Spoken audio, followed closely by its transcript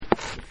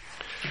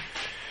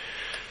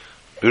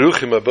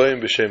Beruchim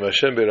Abayim B'Shem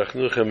Hashem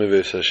Berachnuchem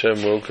Meves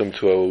Hashem. Welcome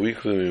to our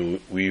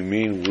weekly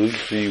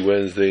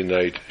Wednesday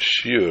night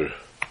shiur.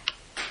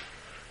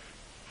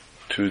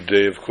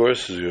 Today, of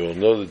course, as you all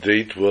know, the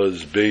date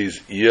was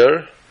Beis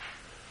Iyar.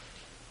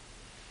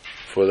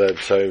 For that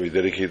time, we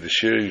dedicate the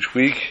shiur each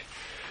week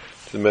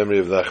to the memory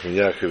of Nachman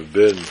Yaakov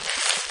ben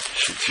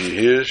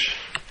Shitzi Hirsch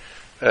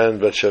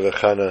and Bat Sheva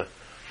Chana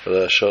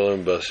Ala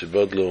Shalom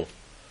Basibadlo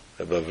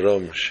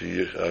Avram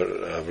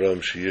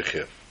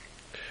Shiyichya.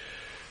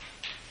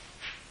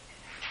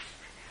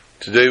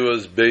 Today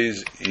was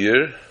Beis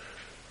Iyar,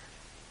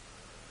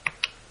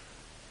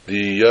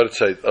 the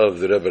yahrzeit of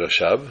the Rebbe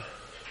Rashab.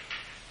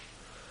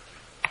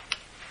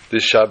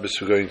 This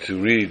Shabbos we're going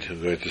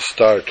to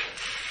start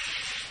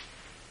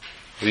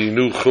the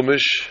new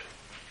Chumash,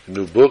 the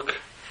new book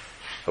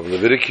of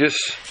Leviticus,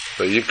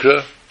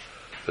 Vayikra.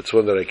 That's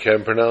one that I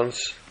can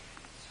pronounce.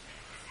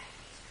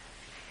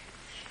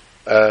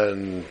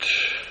 And,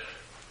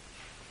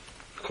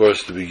 of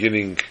course, the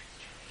beginning,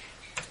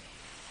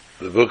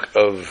 the book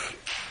of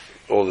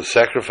all the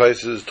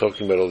sacrifices,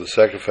 talking about all the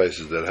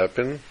sacrifices that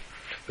happen,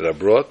 that are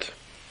brought.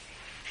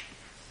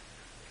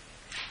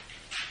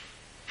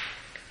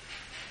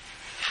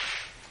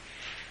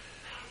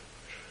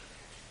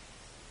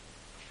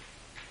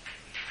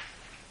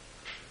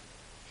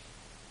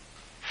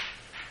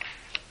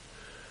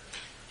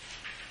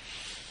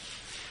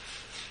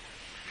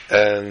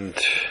 And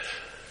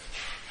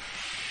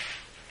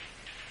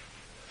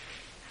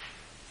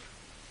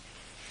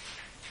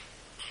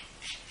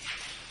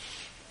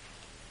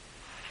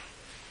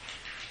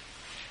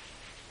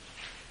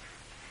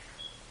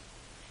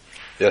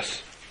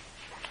yes.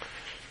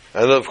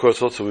 And of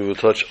course also we will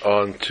touch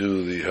on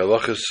to the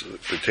halachas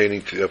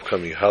pertaining to the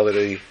upcoming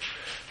holiday,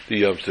 the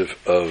Yom Tov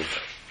of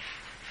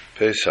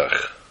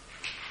Pesach.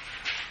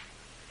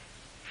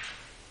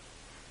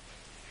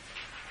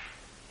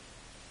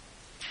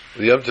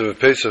 The Yom Tov of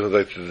Pesach, I'd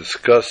like to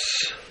discuss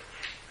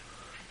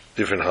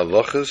different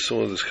halachas.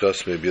 We'll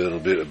discuss maybe a little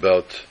bit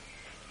about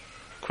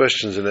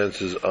questions and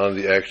answers on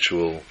the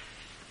actual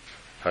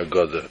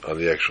Haggadah, on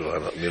the actual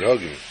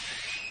minhagim.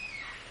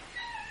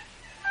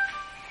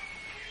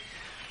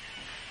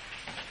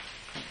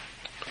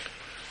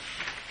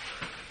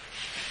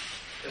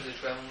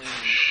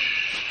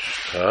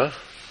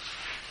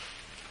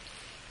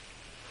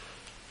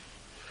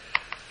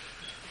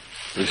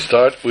 We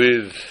start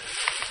with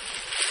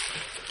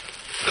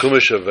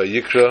Chumash of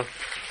Vayikra.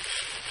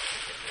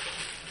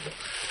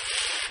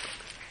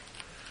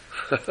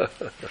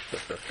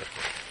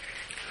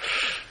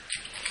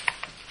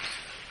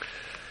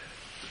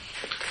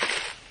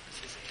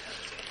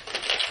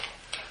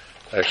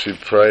 Actually,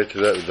 prior to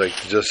that, I'd like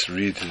to just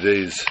read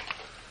today's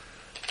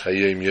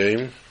Hayom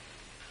Yom.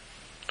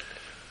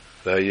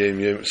 The Hayom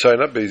Yom. Sorry,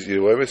 not Beis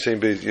Iyar. Why am I saying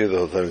Beis Iyar the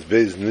whole time? It's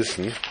Beis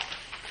Nisan.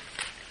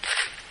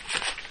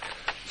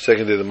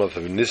 Second day of the month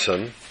of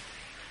Nisan,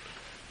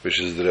 which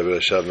is the Rebbe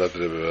Rashab, not the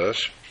Rebbe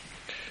Rash.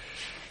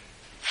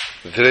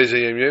 Today's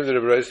Hayom Yom, the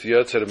Rebbe writes the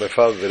yahrzeit of my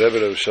father, the Rebbe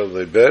Rashab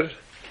Leiber.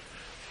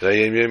 The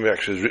Hayom Yom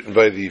actually is written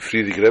by the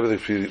Friedrich Rebbe, the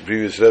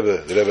previous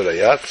Rebbe, the Rebbe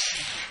Rayatz.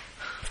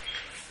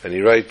 And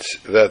he writes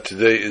that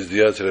today is the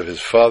yahrzeit of his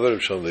father,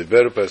 Rashab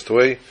Leiber, who passed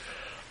away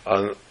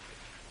on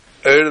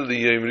early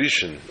Yom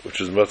Rishon, which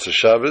was Matzah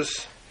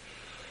Shabbos,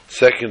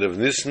 2nd of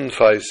Nisan,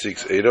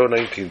 5680,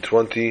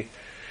 1920,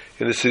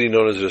 in a city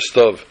known as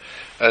Rostov.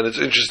 And it's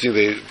interesting,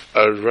 they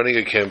are running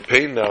a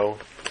campaign now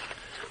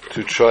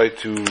to try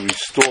to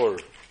restore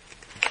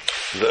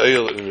the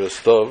Eil in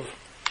Rostov.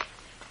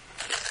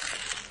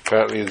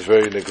 Apparently it's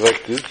very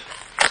neglected.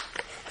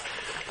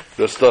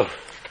 Rostov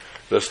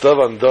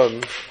on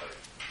Don,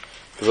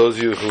 for those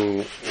of you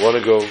who want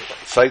to go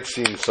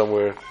sightseeing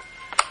somewhere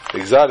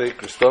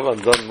exotic, Rostov on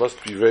Don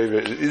must be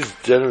it is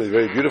generally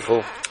very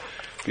beautiful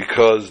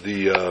because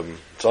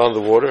it's on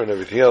the water and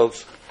everything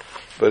else,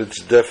 but it's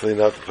definitely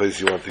not the place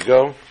you want to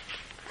go.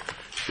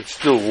 It's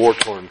still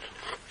war-torn,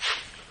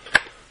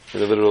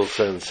 in a literal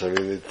sense. I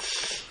mean,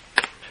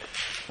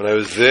 when I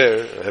was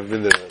there, I have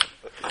been there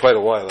quite a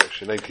while,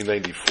 actually.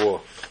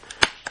 1994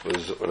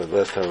 was the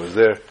last time I was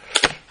there.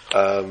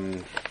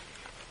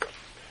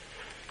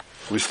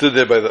 We stood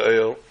there by the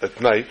Eil at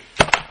night,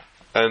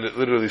 and it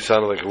literally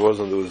sounded like it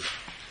wasn't. There was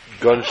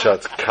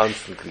gunshots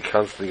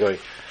constantly going.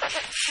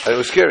 And it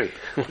was scary.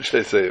 What should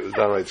I say? It was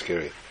downright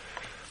scary.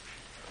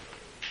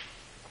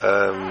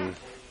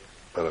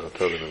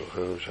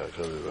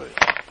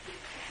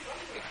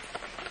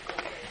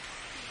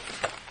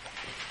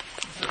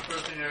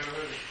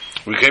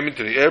 We came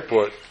into the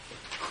airport,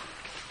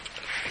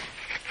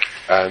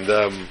 and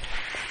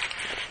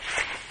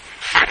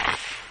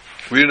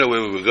we didn't know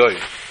where we were going.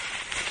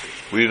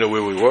 We didn't know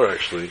where we were,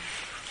 actually.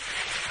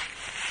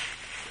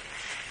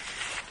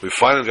 We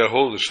finally got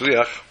hold of the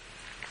shliach.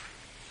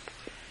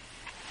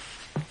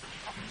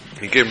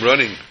 He came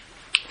running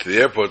to the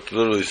airport,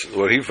 literally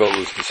what he felt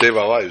was to save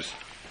our lives.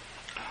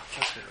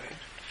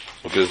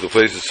 Because the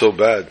place is so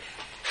bad.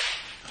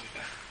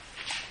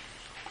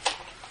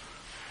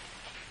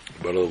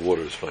 Bottle of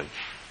water is fine.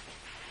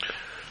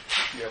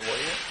 You have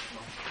water yet?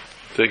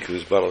 Take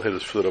this bottle here,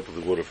 let's fill it up with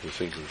the water from the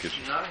sink in the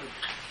kitchen. No.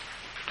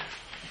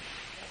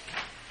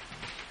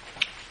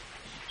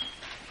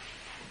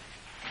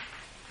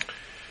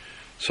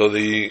 So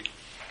the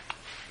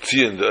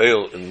tea and the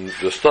ale and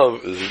the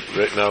stove is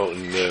right now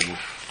in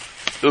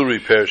ill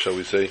repair, shall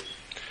we say.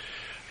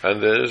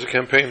 And there's a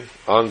campaign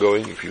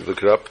ongoing, if you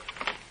look it up.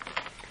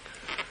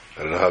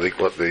 I don't know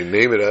what they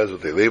name it as,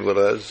 what they label it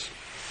as.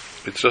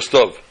 It's a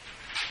stove.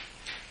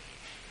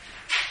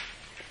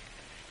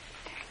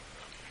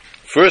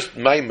 First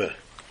Maimah,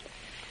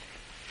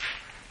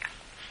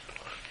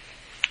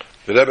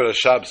 the Rebbe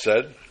Rashab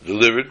said,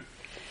 delivered,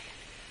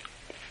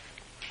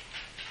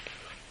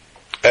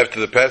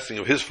 after the passing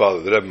of his father,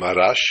 the Rebbe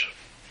Maharash,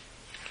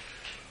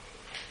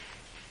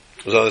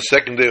 was on the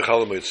second day of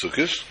Chol Hamoed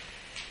Sukkos,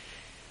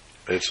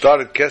 and it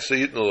started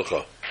Keseh Yitnu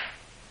Lecha.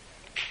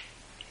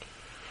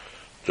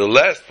 The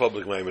last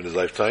public Maimah in his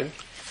lifetime,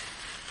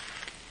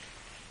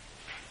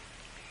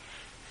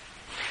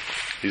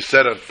 he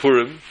said on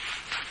Purim,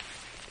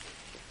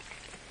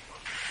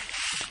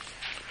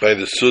 by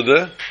the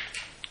Suda,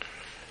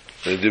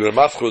 and the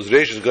Bermaschos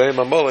Reish Goyim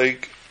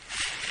Amalek,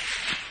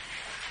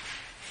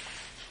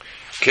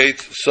 Kate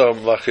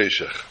Sam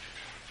Lacheshach.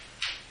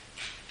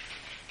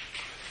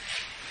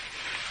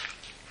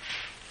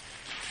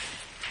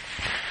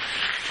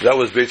 That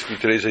was basically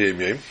today's Hayom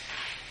Yom.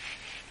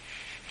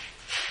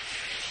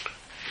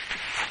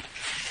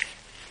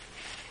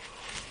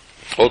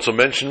 Also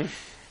mentioned,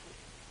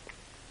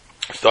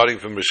 starting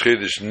from Rosh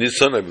Chodesh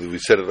Nisan, I believe we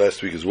said it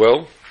last week as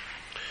well.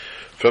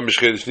 From Rosh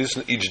Chodesh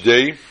Nisan, each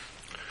day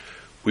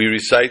we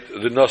recite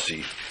the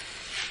Nasi.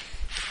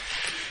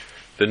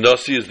 The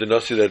Nasi is the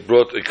Nasi that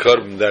brought a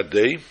korban that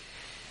day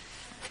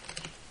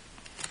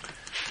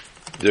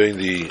during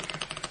the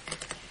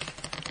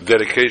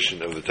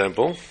dedication of the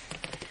temple,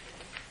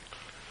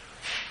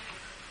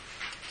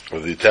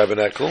 of the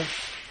tabernacle.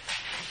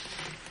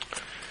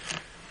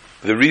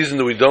 The reason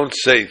that we don't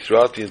say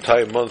throughout the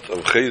entire month of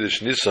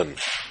Chodesh Nisan,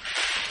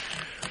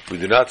 we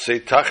do not say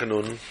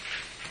Tachanun,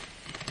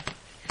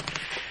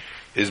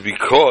 is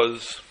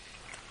because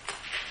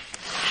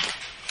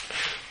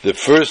the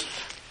first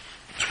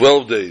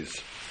 12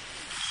 days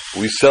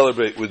we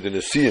celebrate with the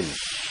Nesiim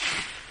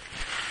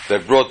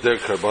that brought their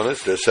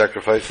karbanis, their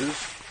sacrifices.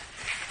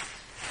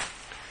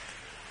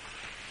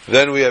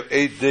 Then we have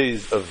 8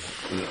 days of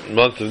the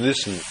month of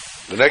Nisan,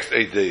 the next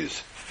 8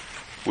 days,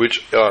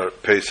 which are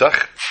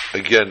Pesach,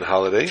 again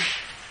holiday.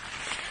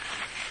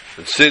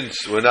 And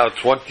since we're now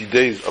 20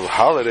 days of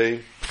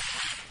holiday,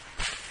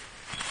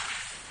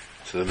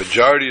 so the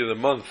majority of the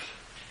month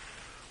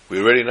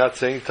we're already not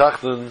saying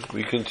Tachnun,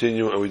 we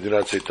continue and we do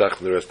not say Tachnun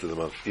the rest of the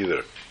month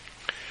either.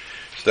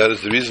 So that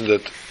is the reason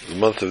that the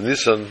month of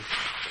Nisan,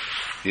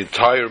 the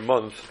entire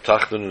month,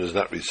 Tachnun is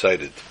not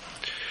recited.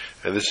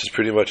 And this is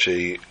pretty much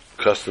a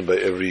custom by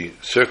every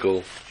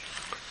circle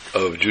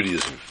of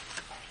Judaism.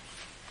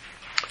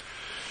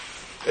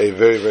 A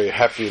very, very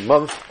happy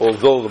month,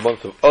 although the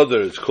month of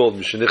Adar is called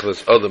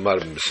Mishenichlas Adar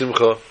Marbim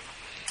B'Simcha.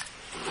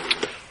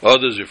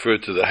 Others refer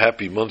to the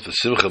happy month, the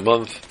Simcha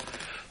month,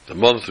 the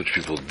month which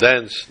people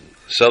dance,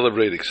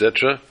 celebrate,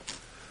 etc.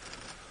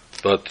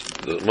 But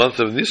the month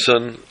of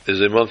Nisan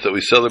is a month that we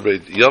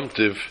celebrate Yom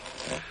Tiv.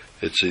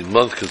 It's a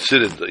month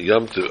considered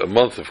Yom Tiv, a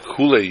month of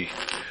Kulei,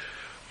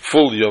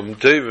 full Yom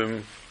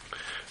Tivim,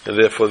 and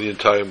therefore the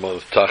entire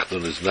month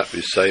Tachnun is not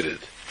recited.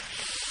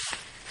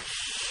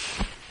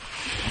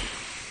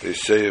 They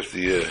say if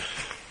the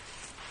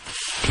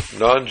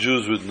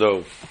non-Jews would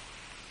know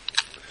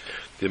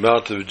the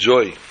amount of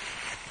joy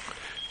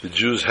the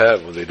Jews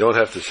have when they don't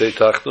have to say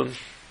Tachnun,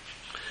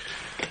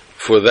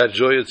 for that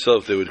joy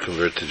itself they would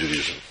convert to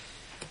Judaism.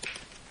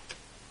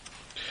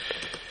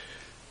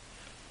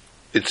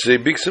 It's a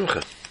big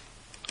simcha.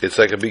 It's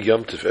like a big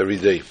Yom Tov every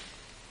day.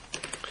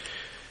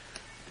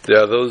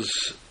 There are those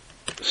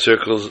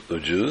circles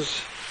of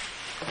Jews,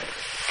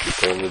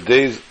 and on the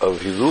days of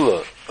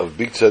Hilula, of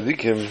big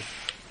tzaddikim,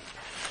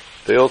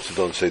 they also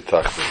don't say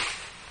Tachnun.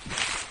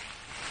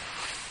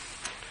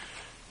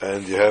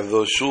 And you have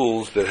those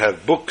shuls that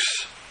have books,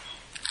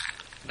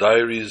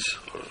 diaries,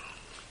 or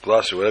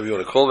glossary, whatever you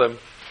want to call them,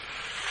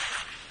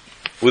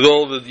 with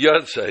all the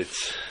yard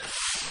sites.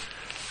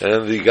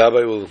 And the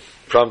Gabbai will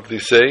promptly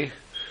say,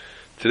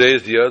 today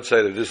is the yard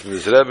site of this and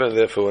this Rebbe, and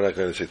therefore we're not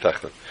going to say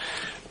Tachnun.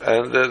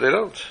 And they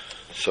don't.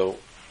 So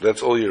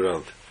that's all year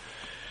round.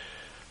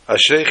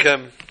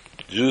 Ashreichem,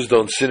 Jews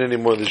don't sin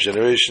anymore in this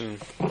generation.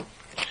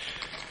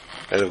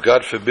 And if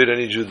God forbid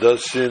any Jew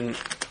does sin,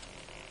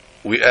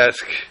 we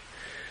ask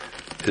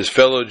his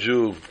fellow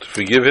Jew to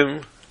forgive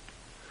him,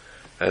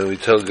 and we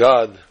tell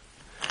God,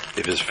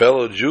 if his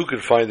fellow Jew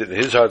could find it in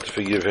his heart to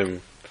forgive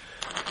him,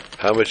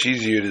 how much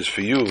easier it is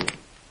for you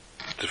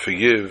to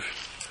forgive,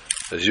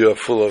 as you are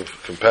full of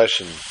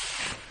compassion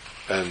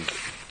and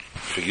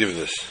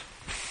forgiveness.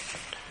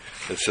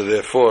 And so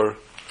therefore,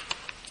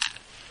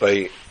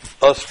 by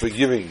us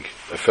forgiving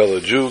a fellow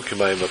Jew,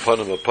 K'mayim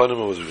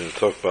Apanim, as we're going to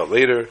talk about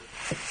later,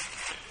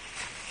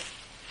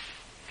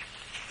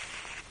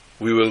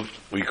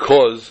 we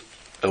cause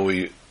and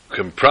we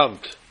can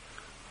prompt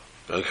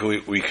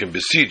and we can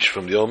beseech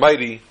from the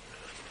Almighty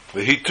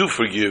that He too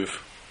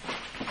forgive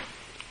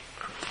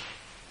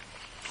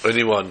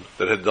anyone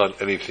that had done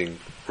anything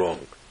wrong.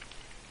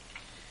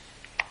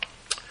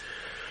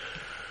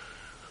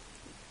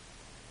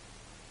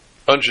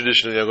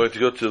 Untraditionally, I'm going to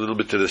go a little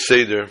bit to the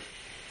Seder.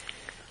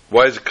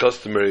 Why is it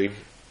customary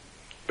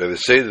by the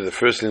Seder? The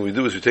first thing we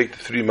do is we take the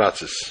 3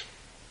 matzahs.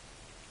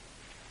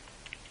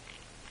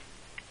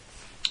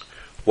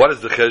 What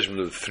is the cheshbon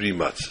of the 3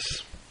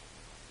 matzahs?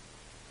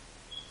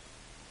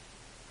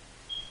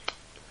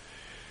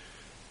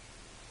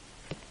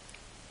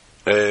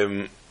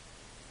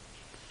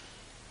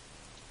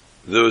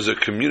 There was a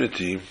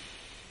community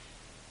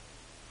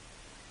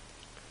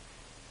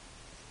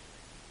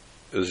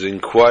that was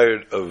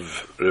inquired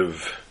of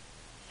Rav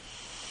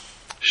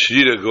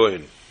Shira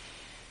Goyen,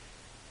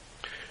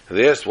 and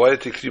they asked, why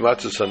did you take 3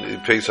 matzahs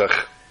on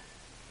Pesach?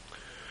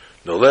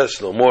 No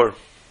less, no more.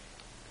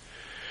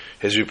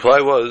 His reply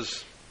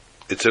was,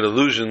 it's an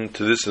allusion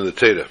to this in the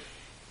Torah,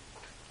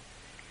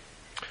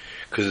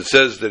 because it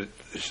says that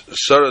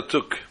Sarah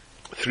took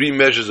 3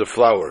 measures of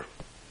flour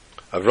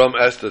Avram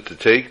asked her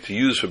to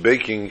use for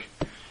baking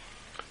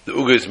the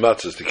ugais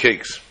matzahs, the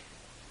cakes.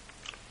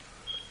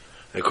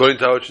 According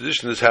to our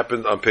tradition, this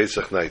happened on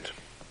Pesach night.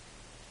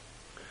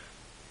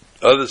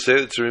 Others say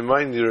it's a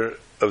reminder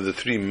of the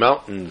 3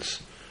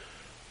 mountains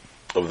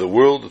of the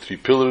world, the 3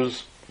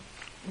 pillars,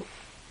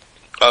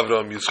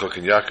 Avram, Yitzchak,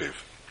 and Yaakov.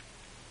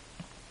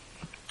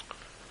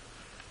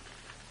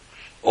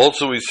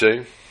 Also we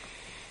say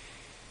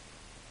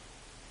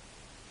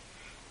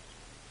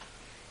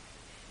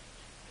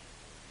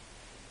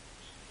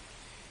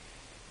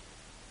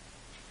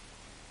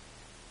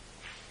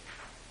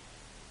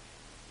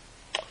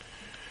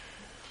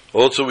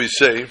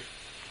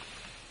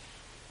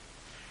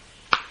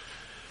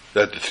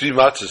that the 3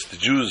 matzahs the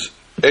Jews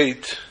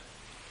ate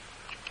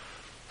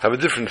have a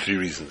different 3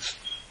 reasons.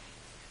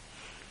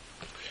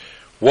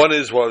 One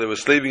is, while they were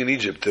slaving in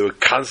Egypt, they were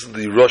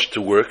constantly rushed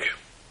to work,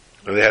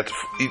 and they had to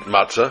eat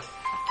matzah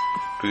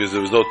because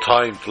there was no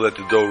time to let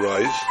the dough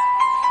rise.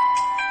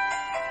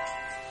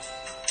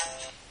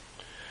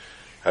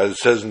 As it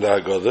says in the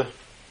Haggadah,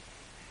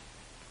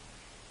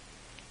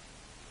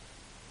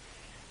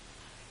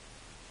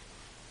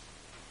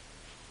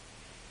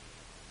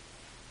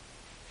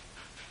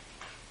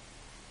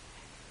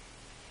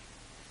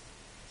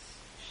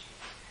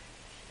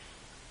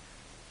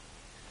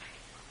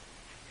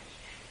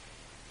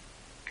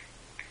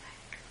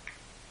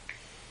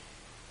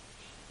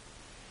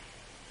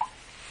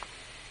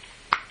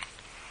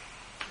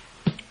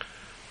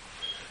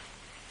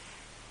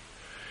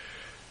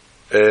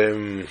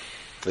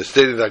 the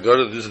stated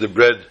Haggadah, this is the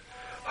bread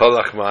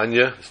halach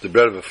ma'anya, it's the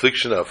bread of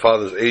affliction our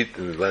fathers ate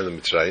in the land of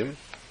Mitzrayim.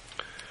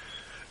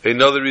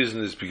 Another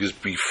reason is because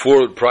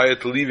prior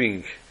to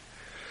leaving,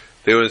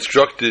 they were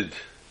instructed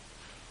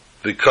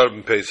the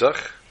Korban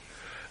Pesach,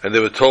 and they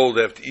were told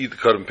they have to eat the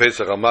Korban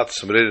Pesach on the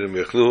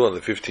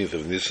 15th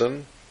of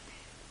Nisan.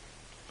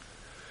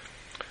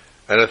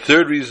 And a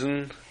third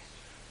reason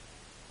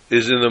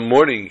is in the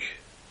morning,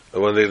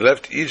 when they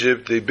left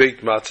Egypt, they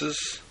baked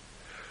matzahs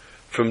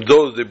from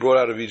those they brought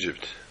out of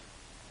Egypt,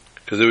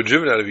 because they were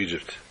driven out of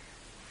Egypt.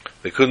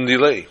 They couldn't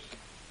delay.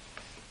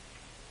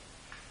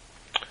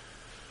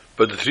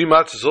 But the 3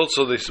 matzahs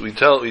also,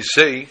 we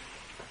say,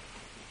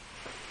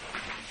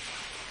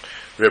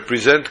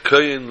 represent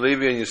Kohen,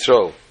 Levi, and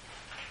Yisrael.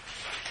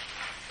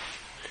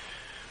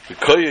 The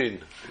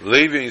Kohen,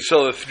 Levi, and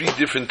Yisrael are 3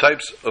 different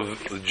types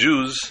of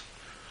Jews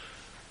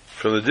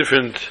from the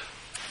different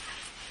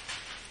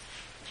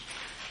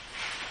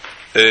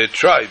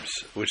tribes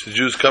which the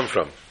Jews come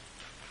from.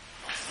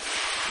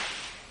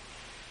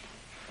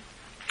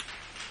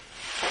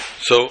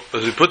 So,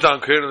 as we put down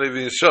Kohen, Levi,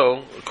 and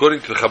Yisrael, according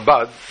to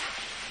Chabad,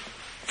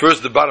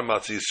 first the bottom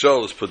matzah,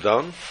 Yisrael, is put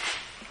down,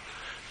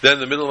 then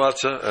the middle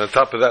matzah, and on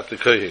top of that, the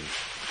Kohen.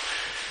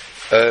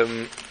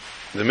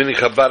 The mini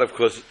Chabad, of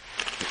course,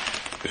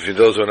 if you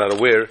those who are not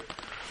aware,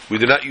 we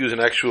do not use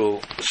an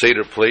actual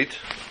Seder plate,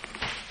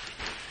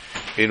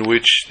 in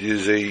which there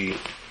is a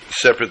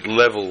separate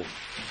level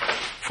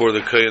for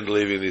the Kohen,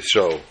 Levi, and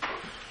Yisrael.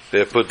 They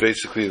are put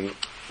basically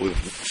with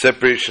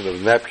separation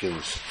of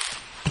napkins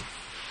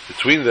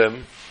between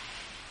them,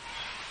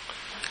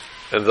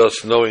 and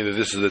thus knowing that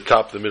this is the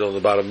top, the middle, and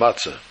the bottom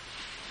matzah.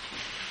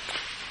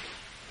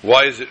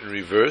 Why is it in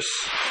reverse?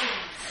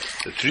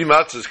 The 3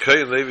 matzahs,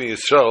 Kohen, Levi, and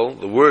Yisrael,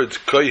 the words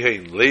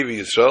Kohen,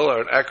 Levi, Yisrael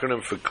are an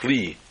acronym for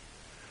Kli.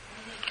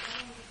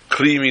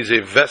 Kli means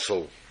a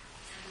vessel.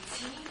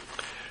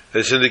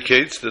 This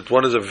indicates that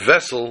one is a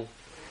vessel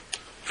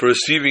for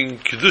receiving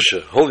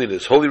Kedusha,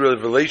 holiness, holy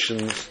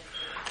revelations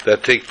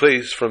that take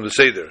place from the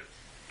Seder.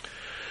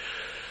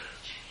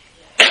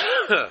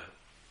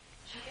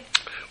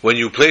 When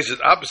you place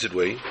it opposite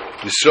way,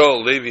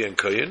 Yisrael, Levi, and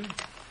Kohen,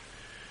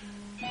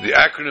 the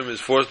acronym is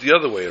forced the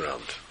other way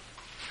around.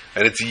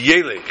 And it's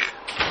Yelech,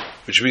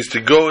 which means to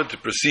go and to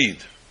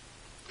proceed.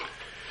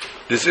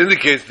 This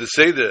indicates the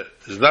Seder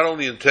is not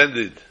only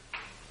intended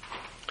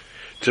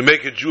to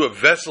make a Jew a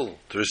vessel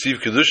to receive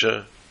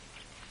Kedusha,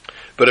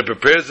 but it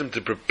prepares him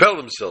to propel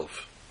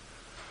himself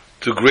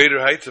to greater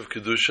heights of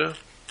Kedusha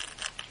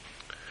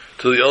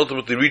till he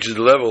ultimately reaches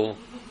the level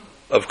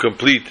of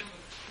complete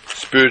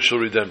spiritual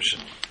redemption.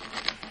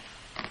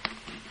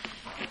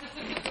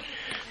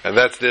 And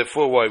that's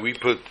therefore why we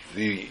put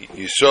the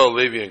Yisrael,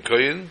 Levi, and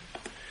Kohen,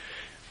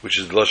 which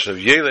is the Lashon of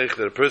Yelech,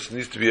 that a person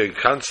needs to be a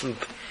constant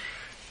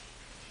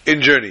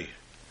in journey.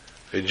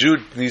 A Jew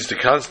needs to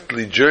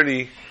constantly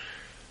journey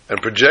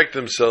and project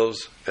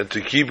themselves and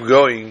to keep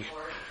going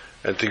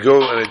and to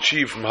go and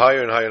achieve from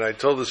higher and higher. And I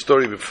told this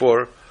story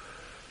before,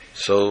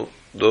 so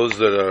those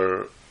that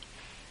are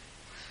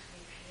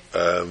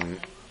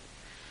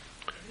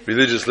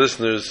religious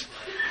listeners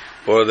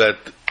or that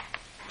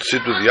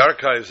sit with the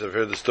archives have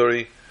heard the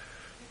story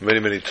many,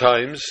 many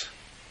times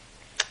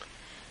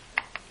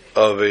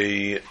of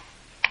a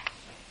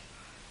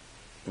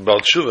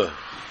Baal Tshuva,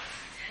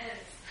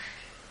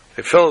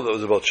 a fellow that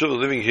was a Baal Tshuva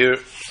living here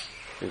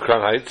in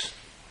Crown Heights.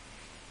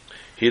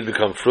 He had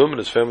become frum and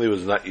his family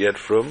was not yet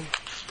frum,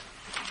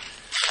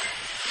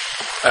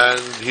 and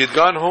he had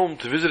gone home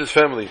to visit his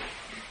family.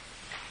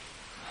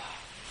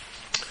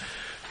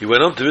 He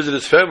went home to visit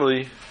his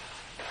family,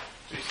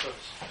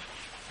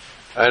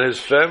 and his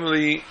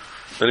family,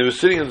 and he was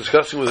sitting and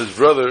discussing with his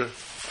brother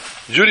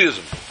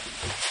Judaism,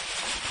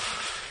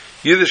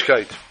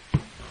 Yiddishkeit.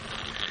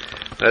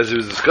 As he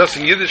was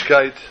discussing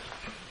Yiddishkeit,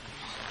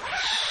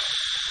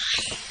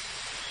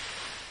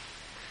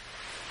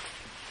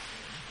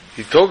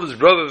 he told his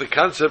brother the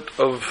concept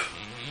of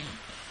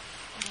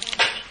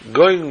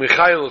going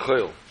Michayel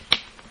L'Choyel,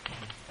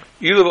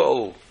 Ilav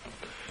Ol,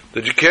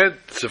 that you can't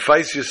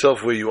suffice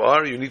yourself where you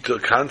are, you need to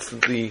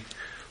constantly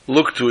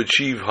look to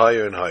achieve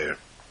higher and higher.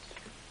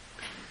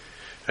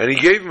 And he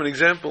gave him an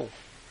example.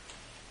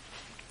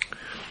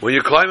 When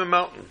you climb a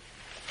mountain,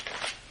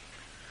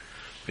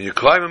 you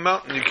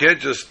can't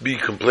just be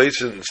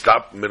complacent and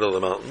stop in the middle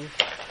of the mountain.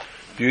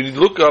 You need to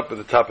look up at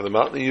the top of the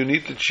mountain, and you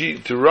need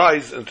to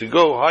rise and to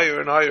go higher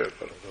and higher.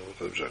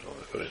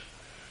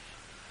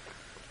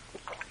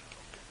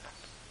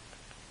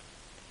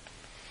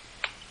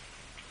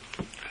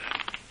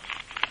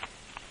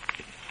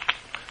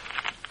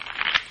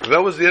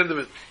 That was the end of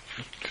it.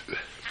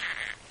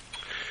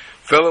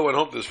 Fellow went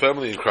home to his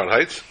family in Crown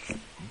Heights,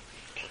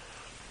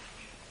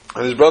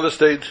 and his brother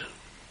stayed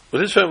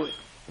with his family,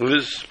 with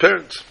his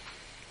parents.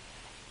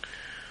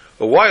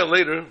 A while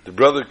later, the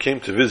brother came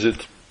to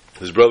visit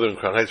his brother in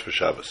Crown Heights for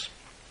Shabbos.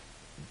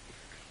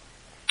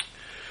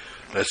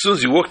 As soon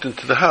as he walked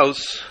into the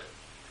house,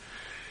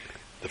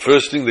 the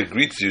first thing that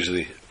greets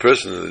usually a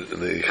person in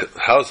the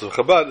house of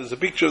Chabad is a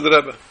picture of the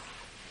Rebbe.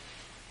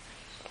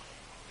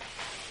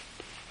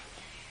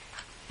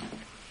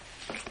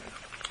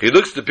 He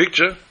looks at the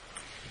picture,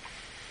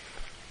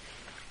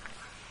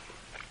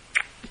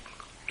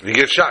 and he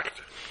gets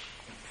shocked.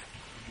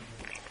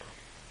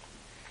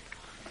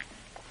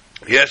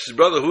 He asks his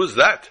brother, "Who is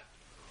that?"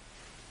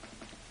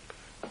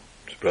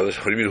 His brother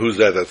says, "What do you mean, who's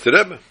that?" "That's the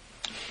Rebbe."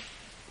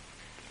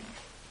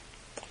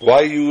 "Why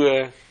are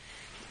you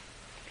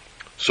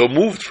so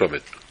moved from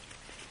it?"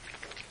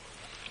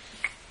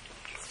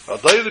 "I'll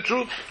tell you the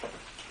truth.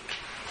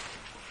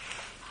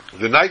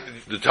 The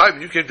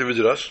time you came to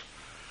visit us,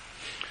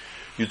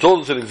 you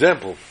told me an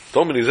example,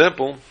 climbing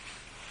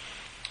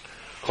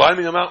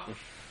a mountain.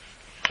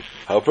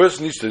 How a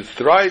person needs to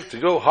strive to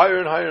go higher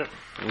and higher.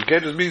 You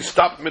can't just be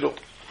stopped middle."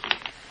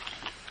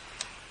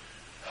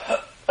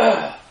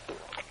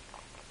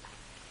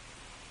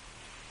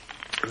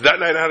 That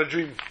night I had a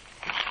dream.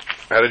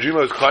 I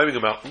was climbing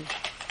a mountain,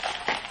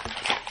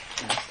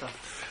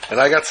 and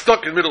I got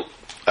stuck in the middle.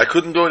 I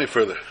couldn't go any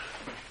further.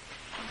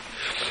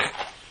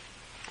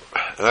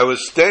 And I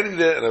was standing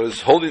there, and I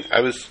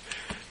was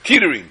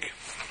teetering.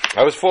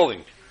 I was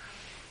falling.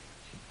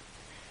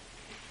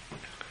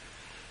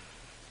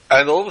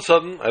 And all of a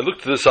sudden, I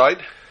looked to the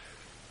side,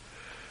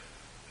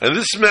 and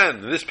this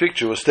man in this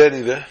picture was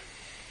standing there.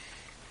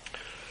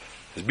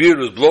 His beard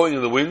was blowing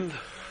in the wind,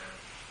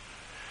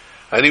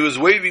 and he was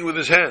waving with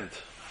his hand.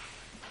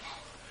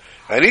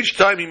 And each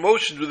time he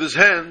motioned with his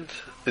hand,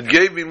 it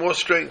gave me more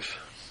strength.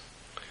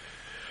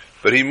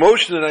 But he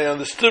motioned, and I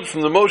understood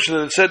from the motion,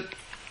 and it said,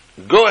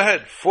 "Go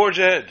ahead, forge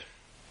ahead.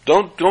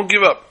 Don't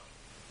give up."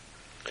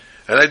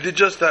 And I did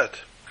just that.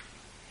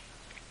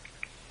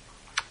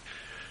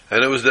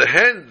 And it was the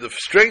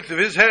strength of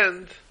his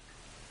hand,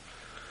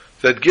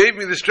 that gave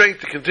me the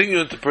strength to continue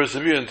and to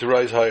persevere and to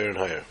rise higher and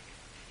higher.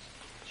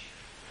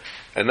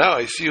 And now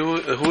I see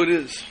who it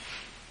is.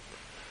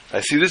 I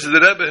see this is the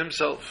Rebbe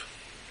himself.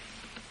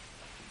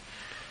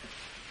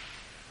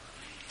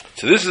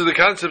 So this is the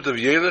concept of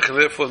Yelech, and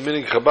therefore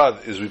meaning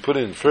Chabad is we put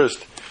in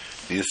first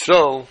the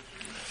Yisrael,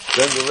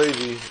 then the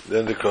Levi,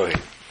 then the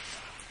Kohen.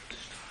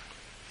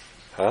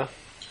 Huh?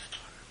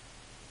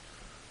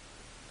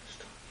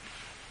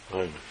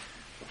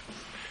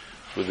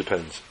 It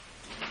depends.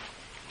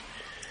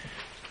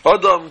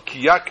 Adam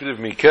ki yakriv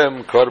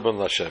mikem korban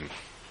Lashem.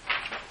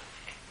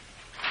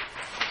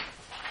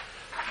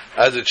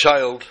 As a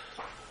child,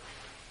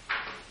 I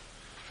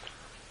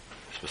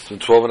must have been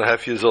 12 and a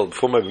half years old,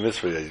 before my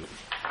mitzvah.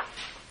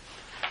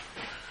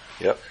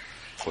 Yep.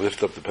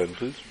 Lift up the pen,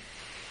 please.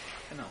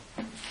 No.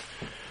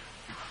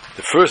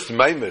 The first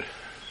maimer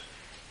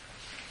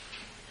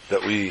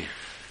that we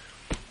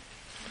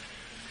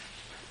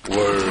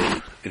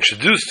were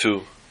introduced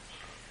to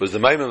was the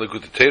maimer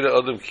Lekutei Torah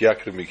Adam Ki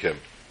Yakriv Mikem.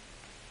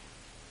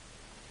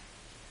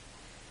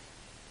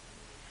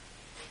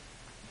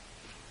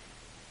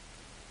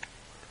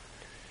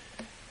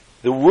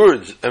 The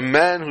words, a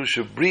man who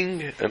should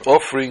bring an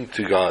offering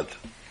to God.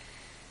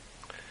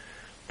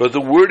 But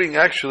the wording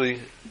actually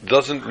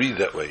doesn't read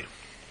that way.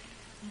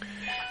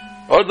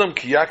 Adam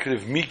ki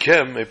yakriv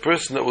mikem, a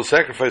person that will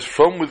sacrifice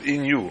from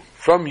within you,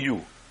 from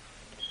you.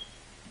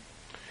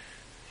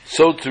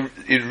 So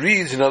it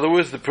reads, in other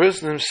words, the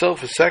person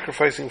himself is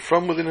sacrificing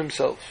from within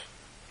himself.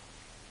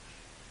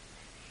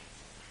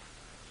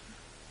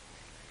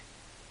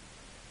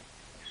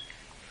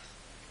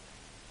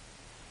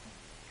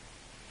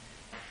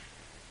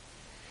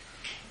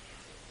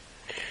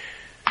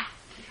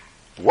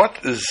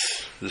 What is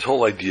this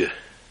whole idea?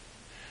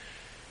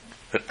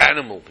 An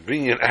animal,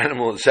 bringing an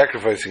animal and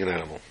sacrificing an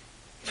animal.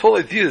 This whole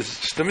idea is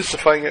just a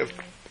mystifying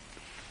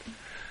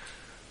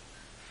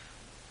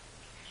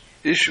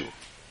issue.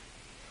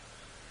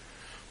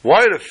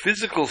 Why would a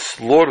physical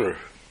slaughter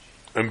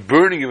and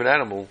burning of an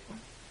animal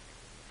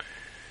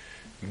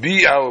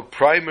be our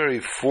primary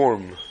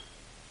form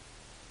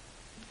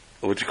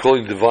of what you're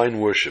calling divine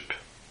worship?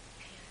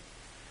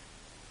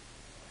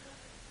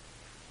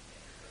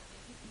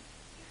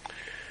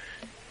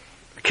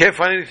 Can't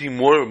find anything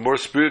more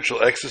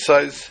spiritual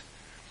exercise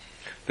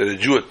that a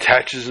Jew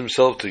attaches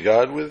himself to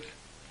God with.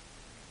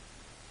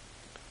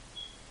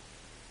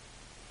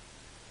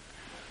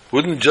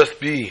 Wouldn't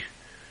just be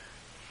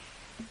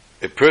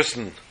a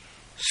person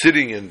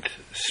sitting and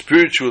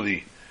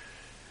spiritually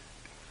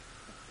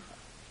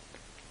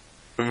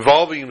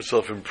involving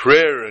himself in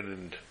prayer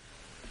and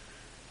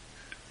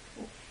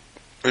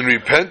in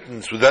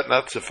repentance, would that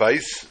not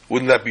suffice?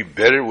 Wouldn't that be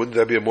better? Wouldn't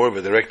that be more of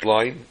a direct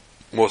line,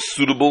 more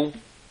suitable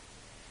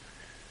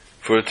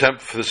for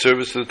the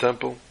service of the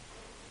temple?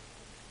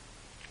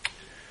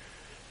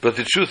 But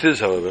the truth is,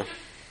 however,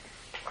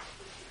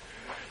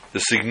 the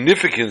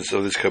significance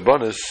of this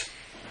Kabbanis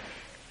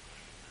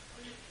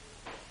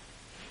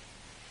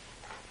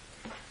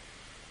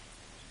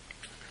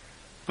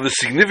the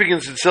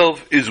significance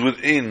itself is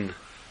within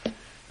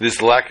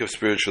this lack of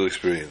spiritual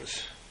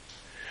experience.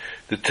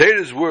 The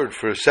Torah's word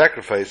for a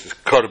sacrifice is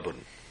korban.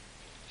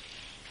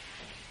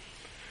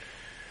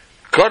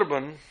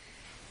 Korban,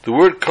 the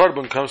word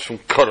korban comes from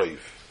korov,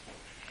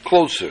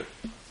 closer.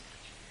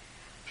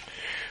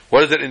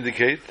 What does that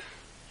indicate?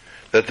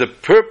 That the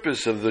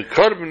purpose of the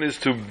korban is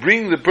to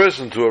bring the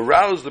person, to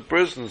arouse the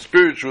person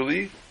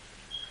spiritually,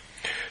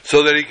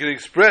 so that he can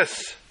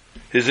express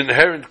his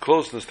inherent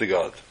closeness to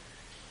God.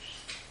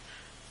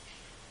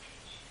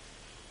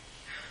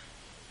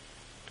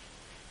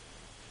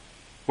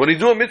 When you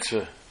do a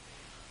mitzvah,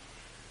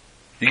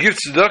 you give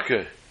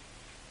tzedakah,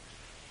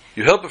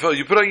 you help a fellow,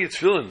 you put on your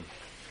tefillin,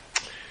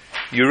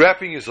 you're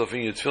wrapping yourself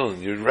in your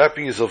tefillin, you're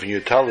wrapping yourself in your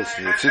talis,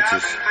 in your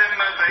tzitzis.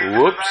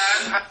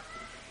 Whoops.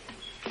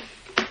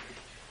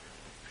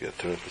 You gotta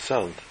turn up the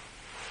sound.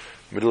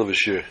 Middle of a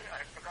shir.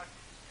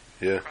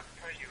 Yeah.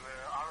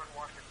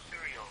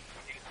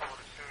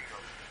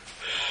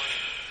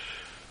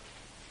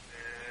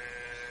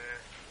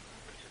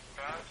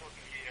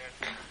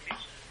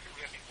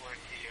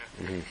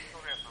 Mm-hmm.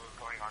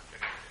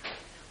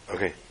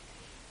 Okay.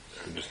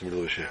 I'm just in the middle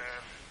of a shit.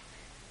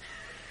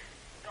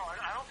 No,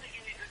 I don't think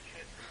you need to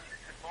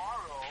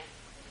tomorrow,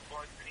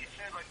 but he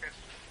said like this,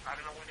 I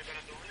don't know when they're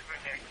going to deliver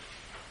next.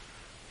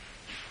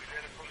 We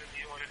better put in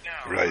the order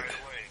now. Right.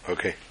 Away.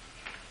 Okay.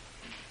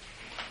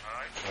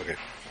 Alright?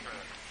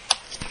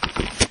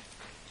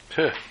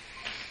 Okay.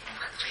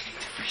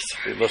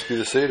 It must be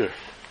the Seder.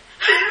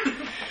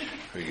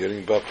 We're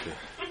getting babka.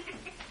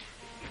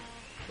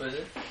 What is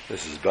it?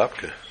 This is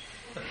babka.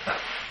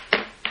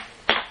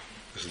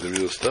 This is the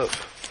real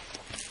stuff.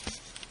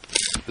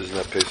 This is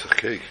not Pesach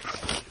cake.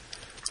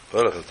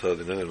 I'm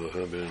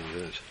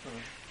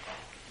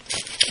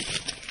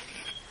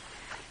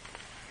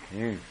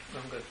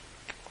good.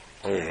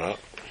 Oh, you're not?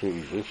 Who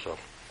eats this stuff?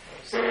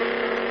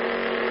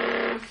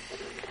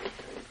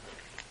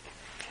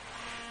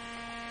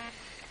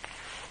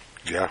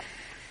 Yeah.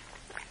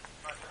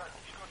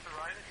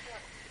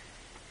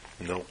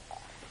 No.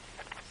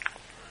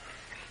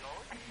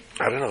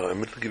 I don't know. I'm in the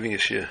middle of giving a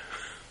shir.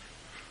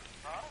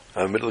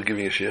 I'm in the middle of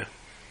giving a shir.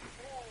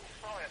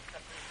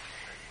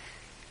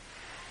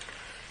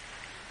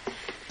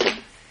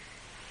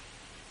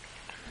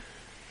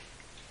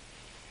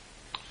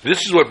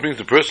 This is what brings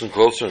the person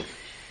closer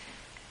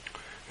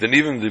than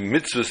even the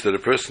mitzvahs that a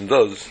person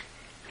does,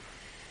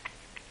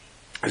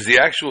 is the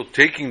actual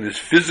taking this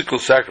physical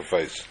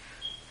sacrifice.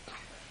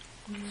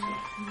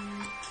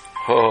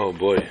 Oh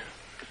boy.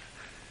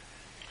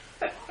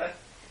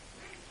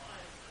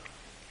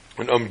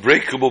 An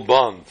unbreakable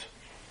bond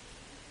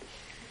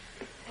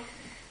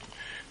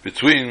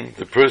between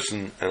the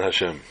person and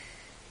Hashem.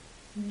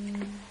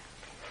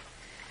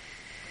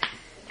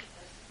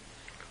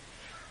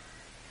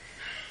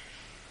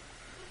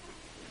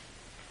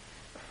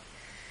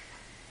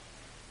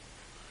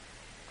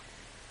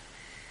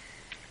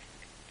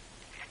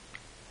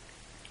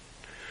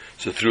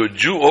 So through a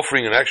Jew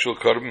offering an actual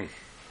korban,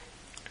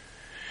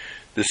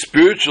 the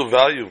spiritual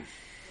value,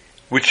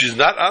 which is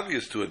not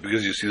obvious to it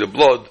because you see the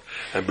blood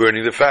and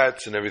burning the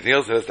fats and everything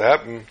else that has to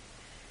happen,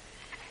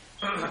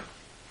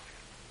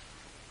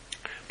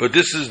 but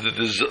this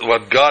is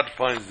what God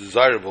finds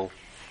desirable,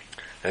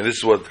 and this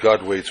is what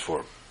God waits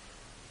for.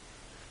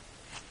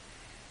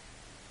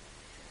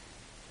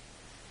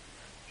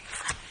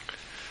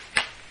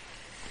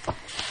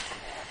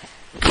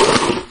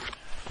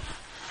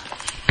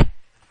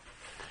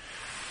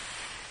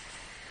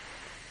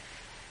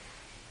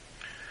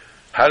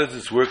 How does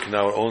this work in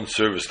our own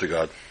service to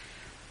God?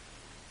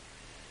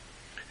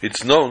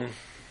 It's known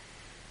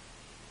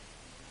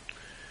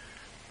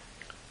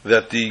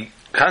that the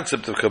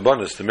concept of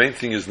kabbanis, the main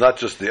thing is not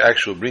just the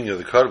actual bringing of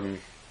the korban,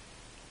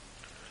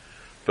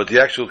 but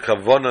the actual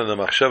kavanah and the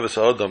machshavas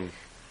adam,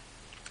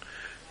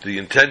 the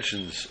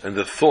intentions and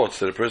the thoughts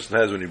that a person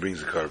has when he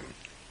brings the korban.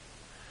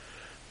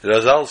 The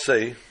Razal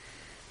say,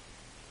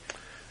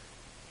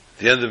 at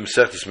the end of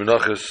Masechtas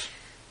Menachos,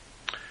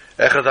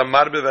 Echad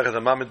hamarbe v'echad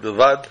hamamit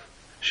bilvad,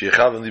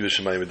 sheyechav li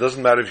b'shamayim. It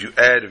doesn't matter if you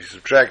add, if you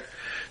subtract.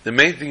 The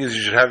main thing is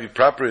you should have your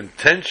proper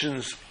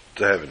intentions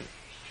to heaven.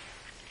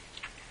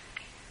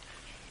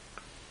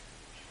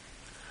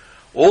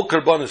 All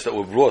karbanos that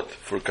were brought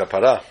for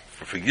kapara,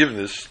 for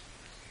forgiveness,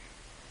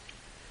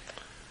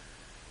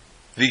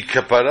 the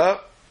kapara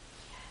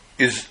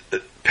is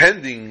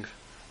pending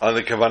on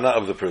the kavanah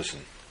of the person,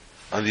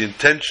 on the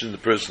intention the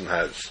person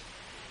has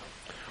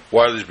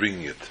while he's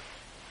bringing it.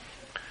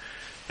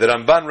 The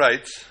Ramban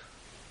writes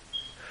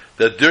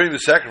that during the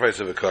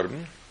sacrifice of a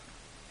korban,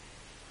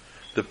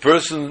 the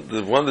person,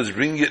 the one that's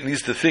bringing it,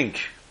 needs to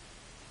think,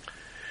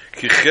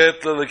 he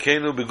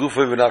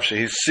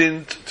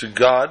sinned to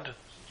God,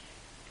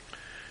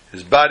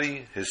 his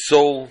body, his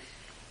soul,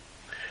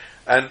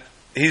 and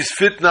he's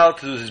fit now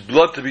to his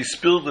blood to be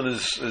spilled and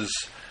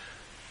his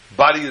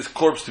body, his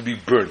corpse to be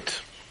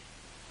burnt.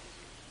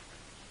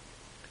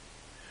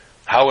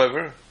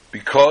 However,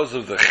 because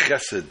of the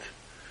chesed,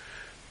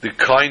 the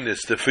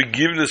kindness, the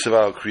forgiveness of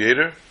our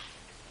Creator,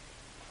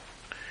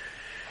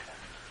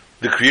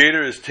 the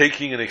Creator is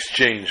taking an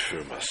exchange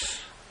from us.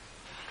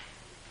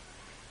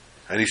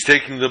 And He's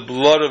taking the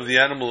blood of the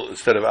animal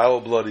instead of our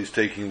blood. He's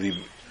taking the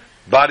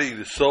body,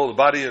 the soul, the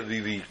body of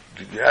the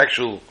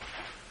actual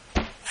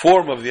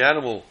form of the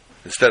animal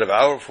instead of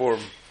our form.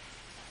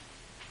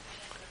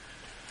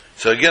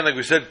 So again, like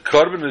we said,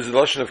 korban is the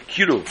lashon of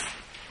kiruv.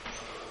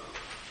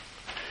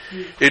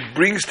 It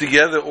brings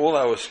together all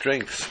our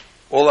strengths,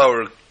 all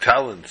our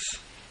talents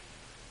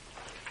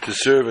to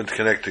serve and to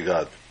connect to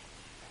God.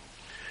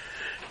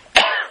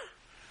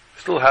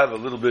 Still have a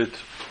little bit,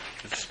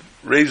 it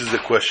raises a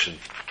question.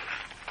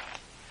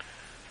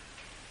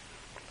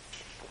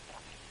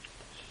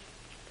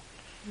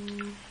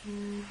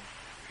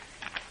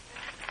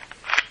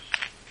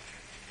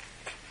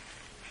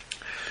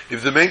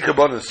 If the main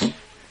kabbanis,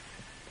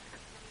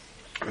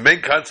 the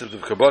main concept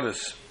of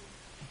kabbanis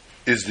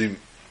is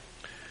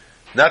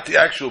not the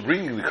actual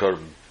bringing the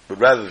korban, but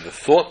rather the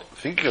thought,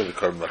 thinking of the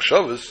korban,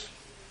 machshavas,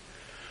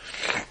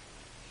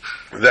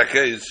 in that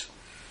case,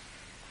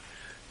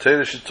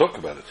 Torah should talk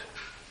about it.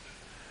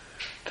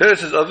 Torah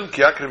says, "Adam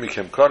ki yakrim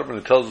mikem korban."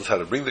 It tells us how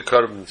to bring the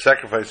korban and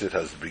sacrifice it.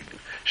 How to be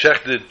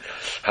shechted,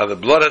 how the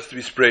blood has to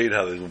be sprayed,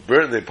 how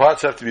the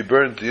parts have to be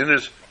burned, the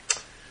inners.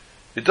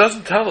 It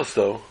doesn't tell us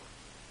though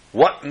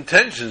what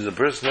intentions a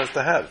person has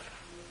to have,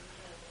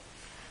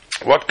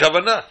 what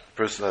kavanah a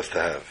person has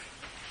to have.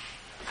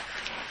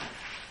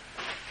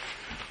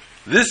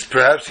 This,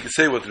 perhaps, you could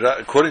say,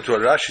 according to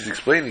what Rashi is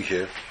explaining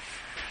here,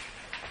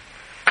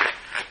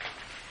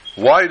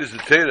 why does the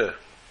Torah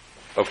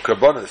of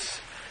Kabbanis,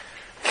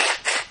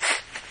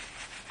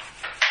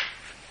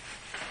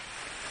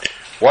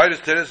 why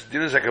does Teres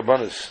Dinas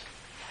HaKabbanis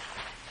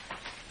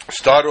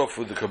start off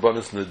with the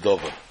Kabbanis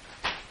Nedova,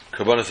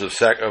 Kabbanis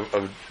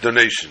of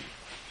donation?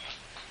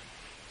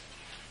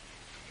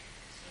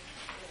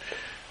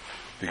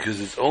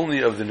 Because it's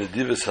only of the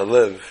Nedivas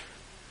Halev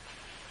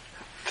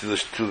to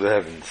the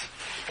heavens.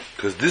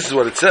 Because this is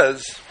what it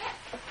says.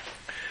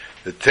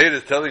 The Torah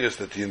is telling us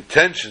that the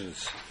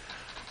intentions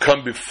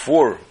come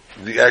before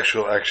the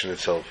actual action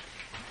itself.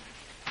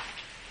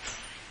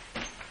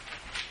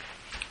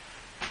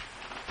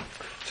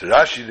 So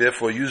Rashi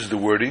therefore uses the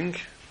wording.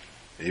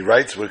 He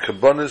writes, "We're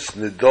kabbanis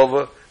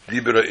nedova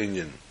dibra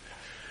inyan."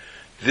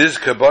 This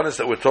kabbanis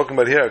that we're talking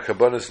about here are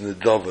kabbanis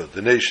nedova,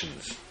 the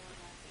nations.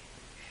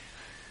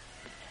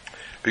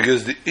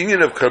 Because the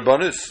inyan of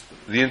kabbanis,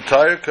 the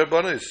entire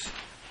kabbanis,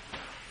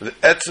 the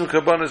etzem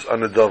kabbanis are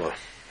nedova.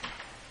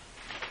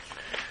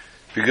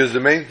 Because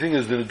the main thing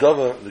is the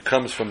nedava that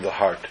comes from the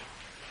heart,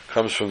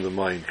 comes from the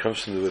mind,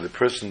 comes from the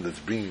person that's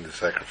bringing the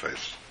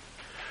sacrifice.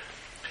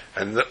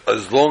 And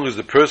as long as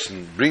the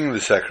person bringing the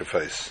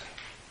sacrifice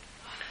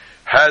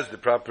has the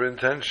proper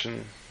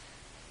intention,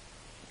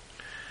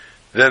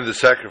 then the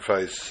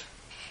sacrifice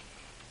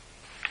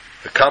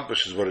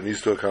accomplishes what it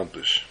needs to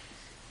accomplish.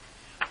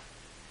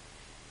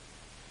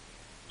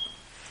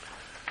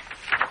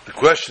 The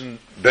question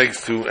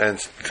begs to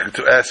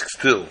ask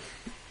still,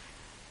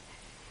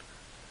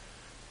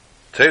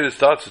 Torah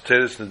starts with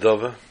Torah's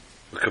Nedava,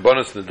 the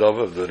Kabbanas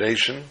Nedava of the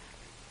nation,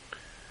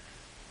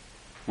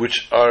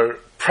 which are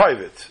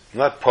private,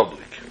 not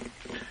public.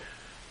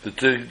 The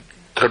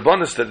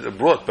Kabbanas that are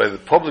brought by the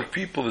public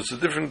people is a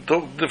different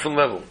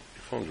level.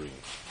 Your phone's ringing.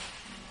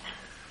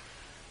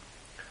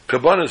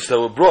 Kabbanas that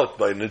were brought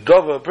by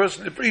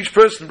Nedava, each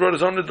person brought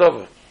his own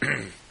Nedava,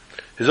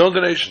 his own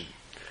donation.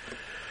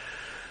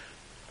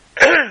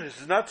 This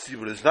is not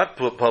Tzibur, it's not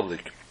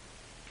public.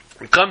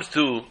 It comes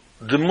to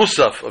the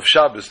Musaf of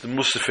Shabbos, the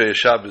Musafei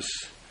Shabbos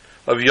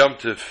of Yom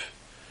Tov.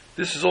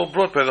 This is all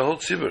brought by the whole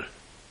Tzibur.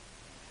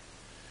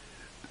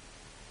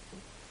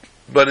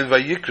 But in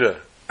Vayikra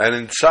and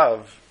in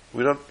Tzav,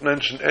 we don't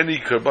mention any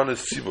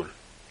Karbanas Tzibur.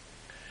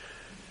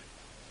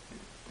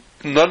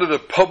 None of the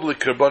public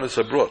Karbanas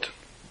are brought.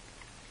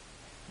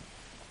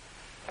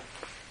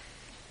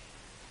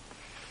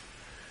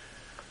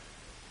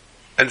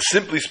 And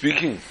simply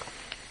speaking,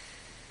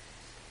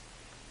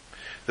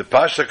 the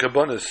Pasha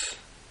Karbanas,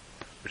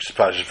 which is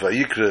Pasha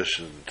Vayikra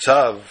and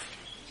Tzav,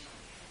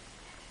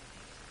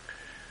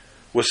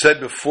 was said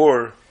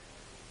before,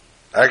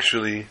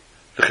 actually,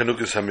 the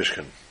Chanukas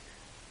HaMishkan.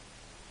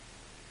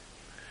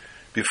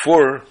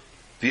 Before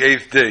the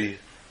 8th day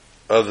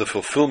of the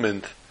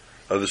fulfillment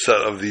of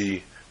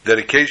the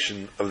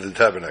dedication of the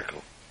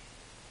tabernacle.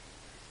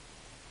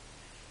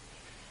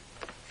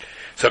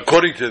 So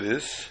according to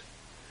this,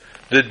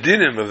 the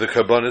dinim of the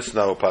Karbanas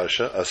now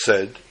Pasha are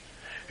said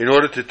in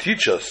order to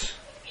teach us,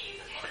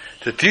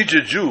 to teach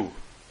a Jew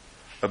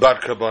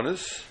about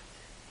Karbanas,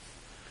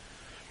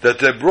 that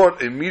they're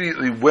brought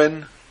immediately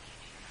when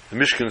the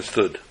Mishkan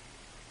stood.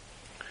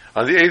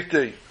 On the 8th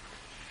day.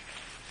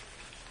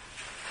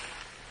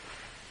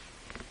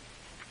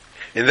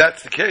 And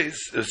that's the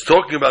case, it's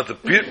talking about the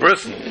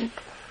person,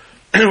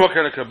 what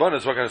kind of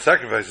Karbanas, what kind of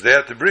sacrifices they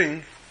had to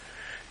bring.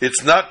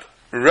 It's not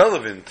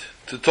relevant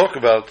to talk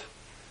about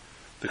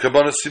the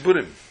Karbanas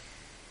Siburim.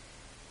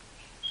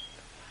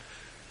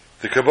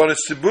 The Karbanas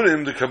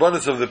Siburim, the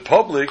Karbanas of the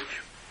public,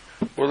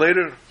 were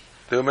later.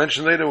 They were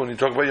mentioned later when you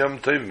talk about Yom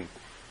Tovim.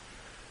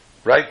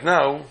 Right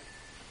now,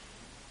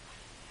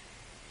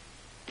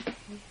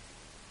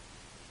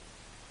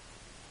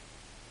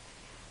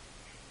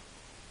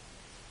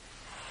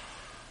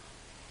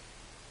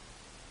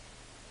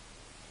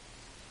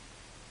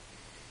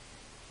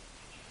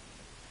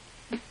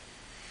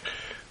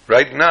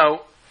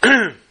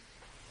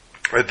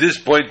 at this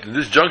point, in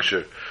this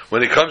juncture,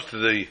 when it comes to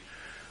the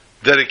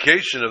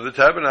dedication of the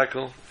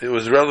tabernacle, it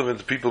was relevant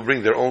that people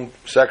bring their own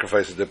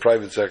sacrifices, their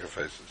private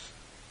sacrifices.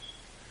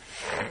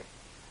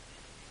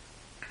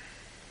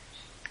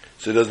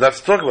 So it doesn't have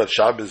to talk about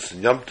Shabbos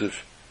and Yom Tov.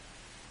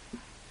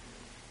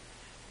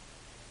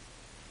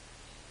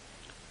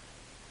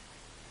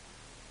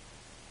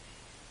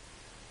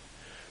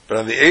 But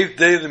on the 8th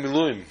day of the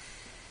Miluim,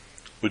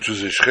 which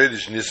was Rosh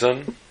Chodesh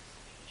Nisan,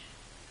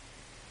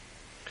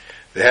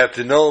 they had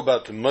to know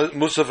about the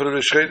Musaf of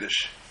Rosh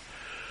Chodesh.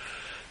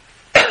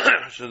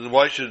 So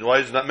why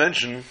is it not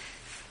mentioned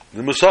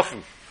the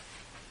Musafim,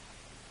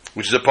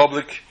 which is a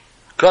public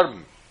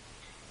carbon?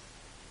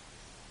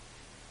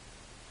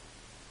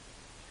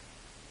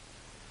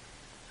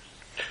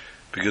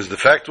 Because the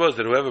fact was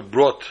that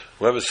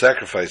whoever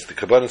sacrificed the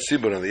Kabbalah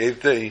Sibur on the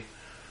 8th day,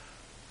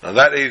 on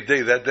that 8th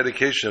day, that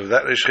dedication of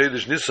that Rosh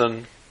Chodesh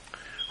Nisan,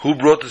 who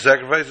brought the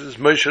sacrifices?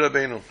 Moshe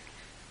Rabbeinu.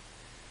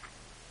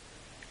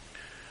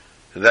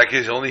 In that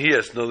case, only he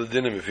has to know the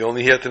dinim. If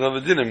only he had to know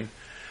the dinim,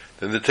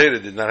 then the Torah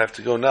did not have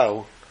to go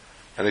now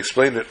and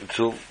explain it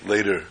until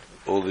later,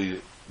 all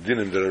the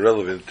dinim that are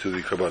relevant to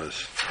the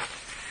Kabbalas.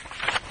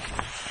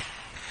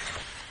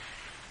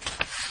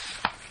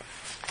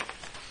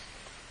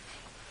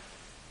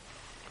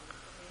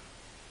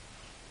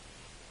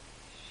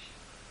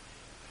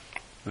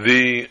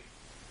 The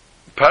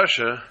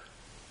Pasha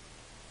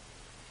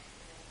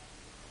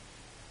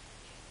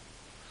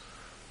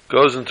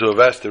goes into a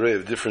vast array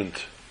of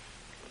different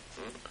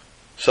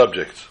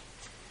subjects.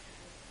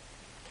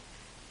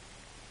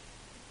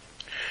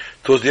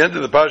 Towards the end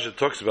of the Pasha, it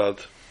talks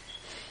about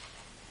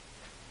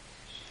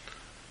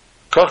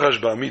Kochash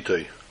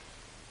Ba'amitai.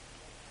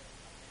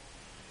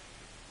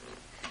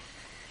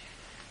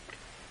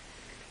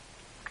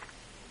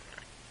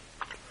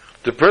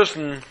 The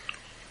person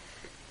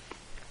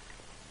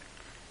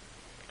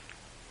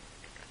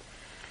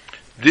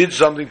did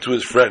something to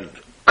his friend.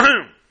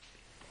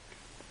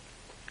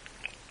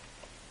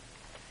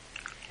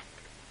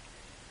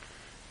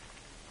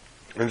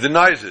 And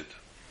denies it.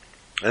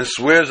 And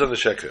swears on the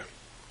sheker.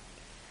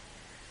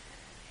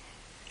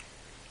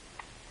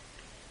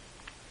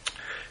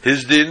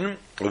 His din,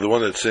 or the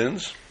one that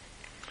sins,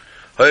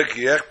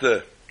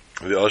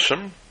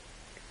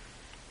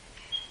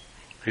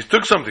 he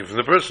took something from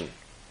the person.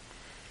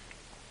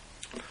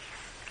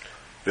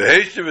 He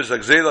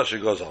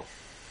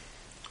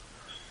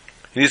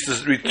needs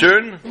to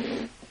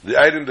return the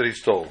item that he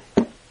stole.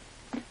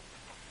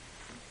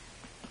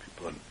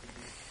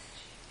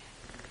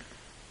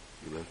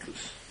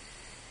 Relentless.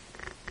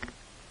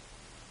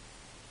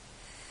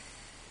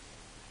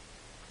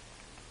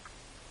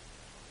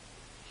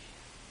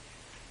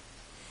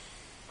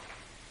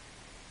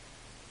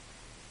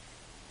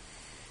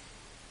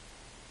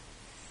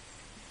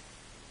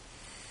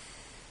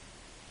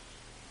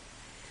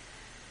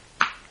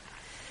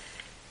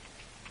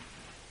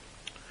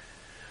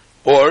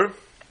 or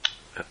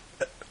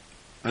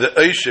the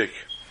Eishik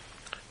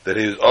that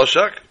he was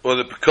Oshak, or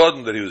the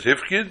Pekodin that he was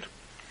Hifkid,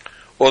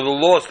 or the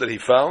loss that he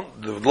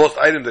found, the lost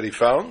item that he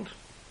found,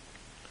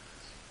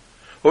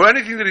 or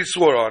anything that he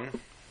swore on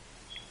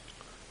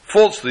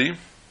falsely,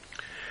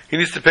 he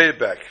needs to pay it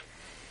back.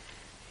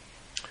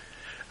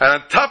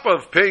 And on top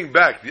of paying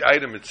back the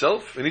item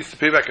itself, he needs to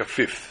pay back a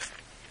fifth.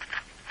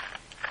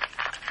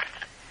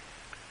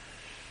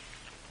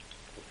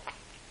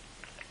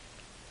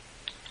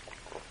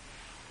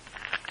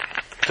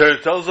 Torah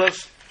tells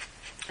us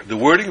the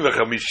wording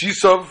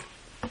v'chamishisov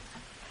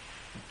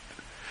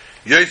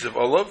Yosef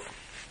Olav,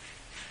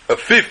 a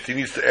fifth he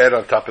needs to add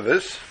on top of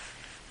this.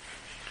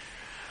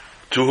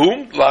 To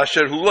whom?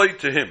 La'asher hulai,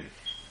 to him.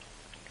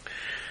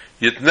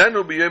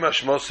 Yitnenu b'yom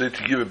hashmoseh,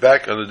 to give it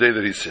back on the day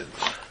that he sins.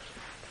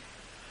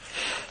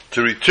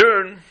 To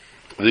return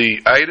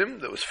the item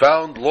that was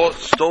found,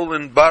 lost,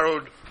 stolen,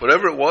 borrowed,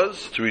 whatever it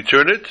was, to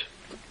return it,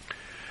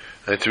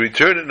 and to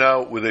return it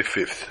now with a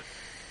fifth.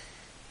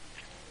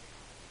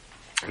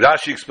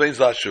 Rashi explains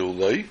La'asher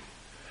hulai.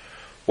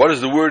 What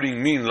does the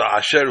wording mean,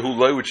 La'asher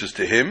hulai, which is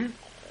to him?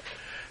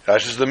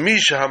 Rashi says,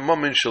 L'misha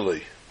hamamin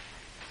shalei,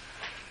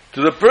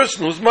 to the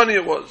person whose money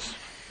it was.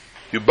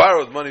 You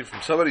borrowed money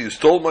from somebody, you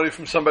stole money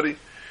from somebody,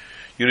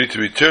 you need to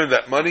return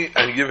that money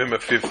and give him a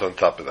fifth on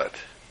top of that.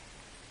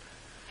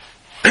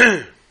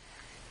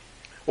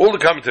 All the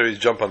commentaries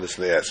jump on this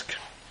and they ask,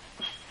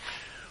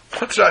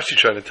 what's Rashi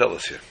trying to tell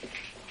us here?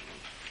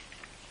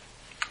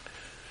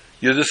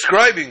 You're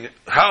describing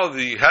how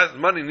the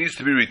money needs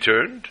to be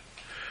returned,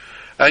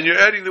 and you're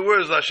adding the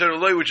words La'asher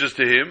hulai, which is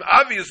to him.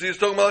 Obviously, it's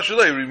talking about La'asher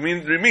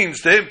hulai. It means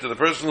to him, to the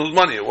person whose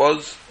money it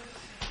was.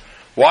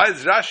 Why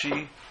is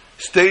Rashi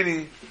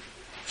stating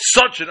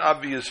such an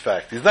obvious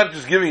fact? He's not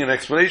just giving an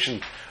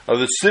explanation of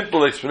the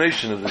simple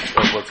explanation of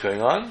what's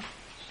going on,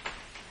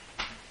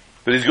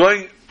 but he's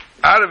going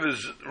out of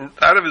his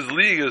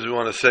league, as we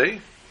want to say,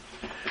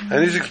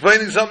 and he's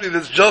explaining something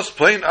that's just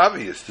plain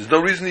obvious. There's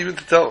no reason even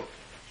to tell him.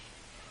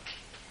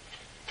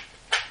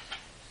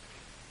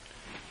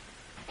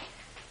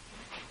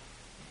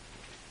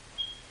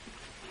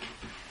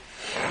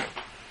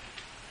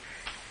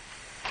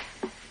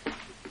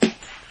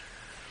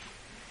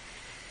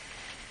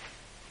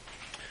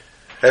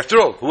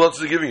 After all, who else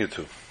is he giving it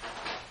to?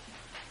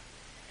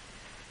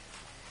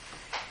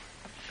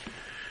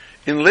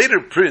 In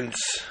later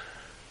prints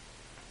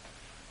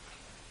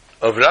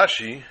of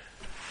Rashi,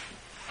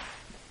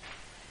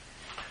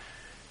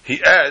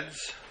 he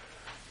adds,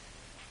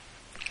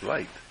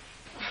 right,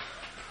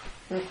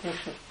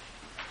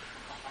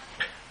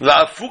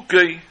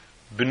 La'afukei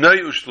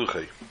b'nai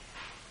ushluchei.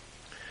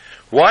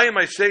 Why am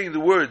I saying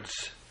the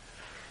words,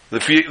 the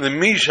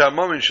mish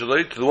ha'mamin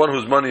shalei, to the one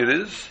whose money it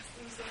is?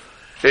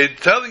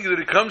 It's telling you that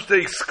it comes to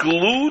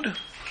exclude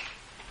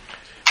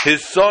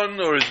his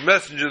son or his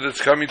messenger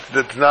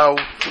that's now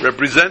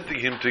representing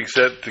him to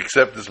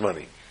accept this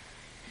money.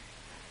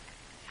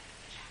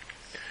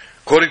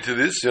 According to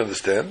this, you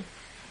understand,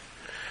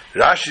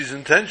 Rashi's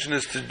intention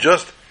is to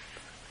just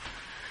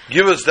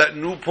give us that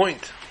new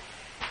point,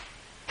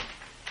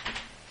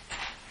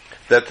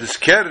 that this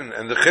keren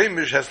and the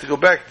chemish has to go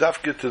back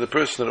dafka to the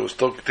person that it was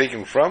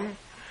taken from,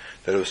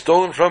 that it was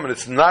stolen from, and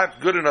it's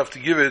not good enough to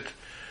give it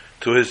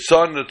to his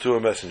son or to a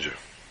messenger.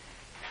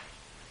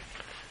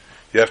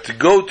 You have to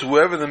go to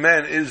whoever the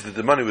man is that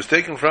the money was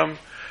taken from,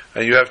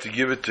 and you have to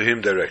give it to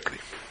him directly.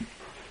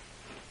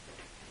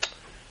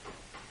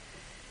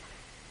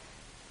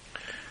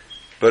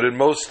 But in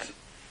most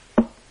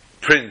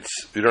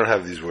prints, we don't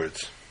have these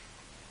words.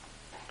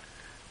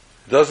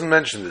 It doesn't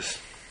mention this.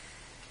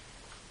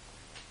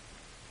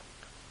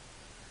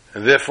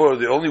 And therefore,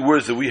 the only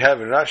words that we have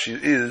in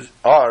Rashi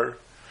are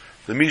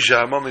the Misha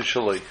Hamamin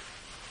Shalai.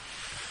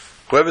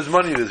 Whoever's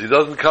money it is, he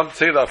doesn't come to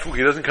say La'afuk,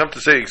 he doesn't come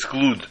to say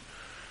exclude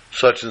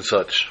such and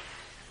such.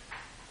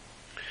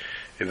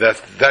 If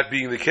that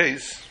being the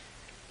case,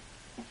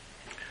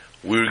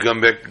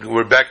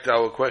 we're back to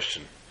our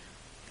question.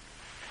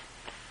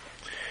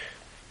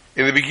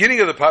 In the beginning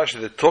of the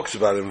parsha that talks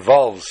about,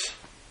 involves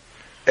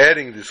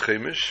adding this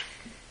chemish,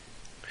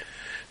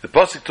 the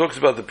pasuk talks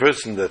about the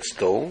person that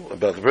stole,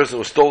 about the person that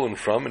was stolen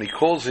from, and he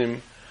calls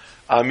him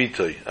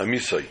Amisai,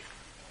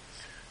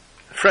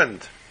 a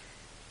friend.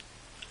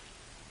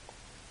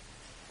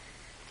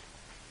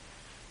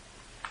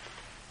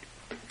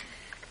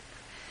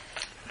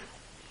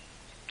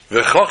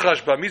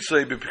 V'chochash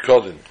b'misai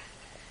b'pikodin.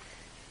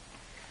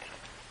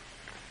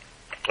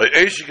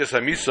 Eishik es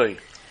hamisai.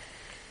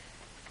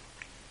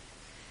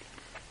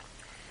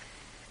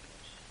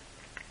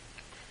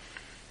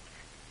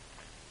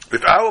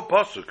 With our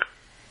pasuk,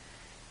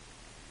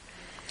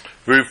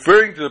 we're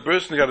referring to the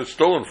person who got it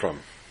stolen from.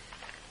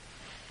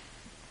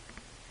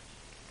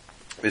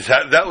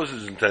 That was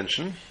his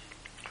intention.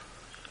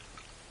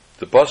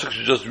 The pasuk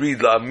should just read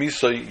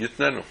La'amisai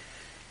Yitnenu.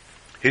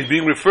 He's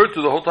being referred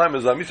to the whole time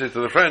as La'amisai,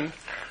 to the friend.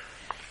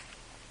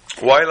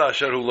 Why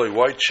La'asher hulai?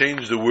 Why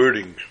change the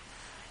wording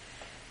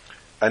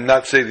and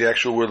not say the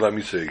actual word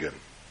La'amisai again?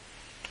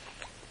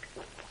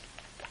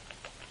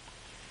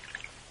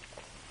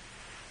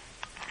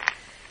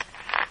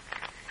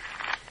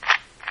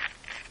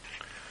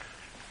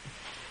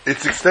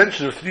 It's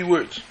extension of 3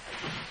 words.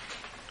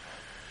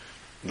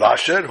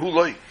 Lasher hu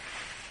loy.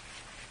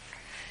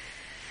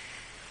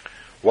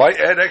 Why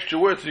add extra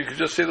words? You could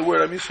just say the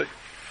word Amisai.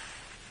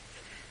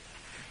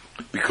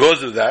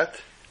 Because of that,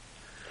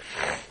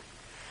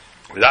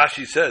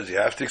 Rashi says you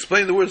have to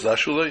explain the words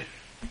Lasher loy.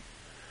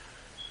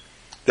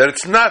 That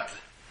it's not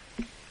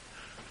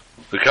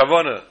the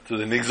kavana to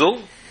the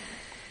nigzel.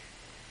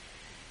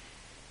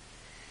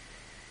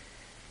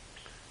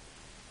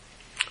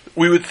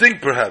 We would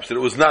think perhaps that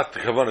it was not the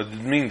kavanah. It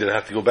didn't mean that it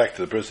had to go back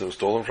to the person it was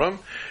stolen from.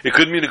 It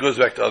could mean it goes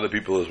back to other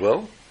people as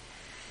well.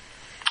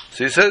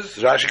 So he says,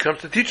 Rashi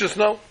comes to teach us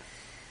now.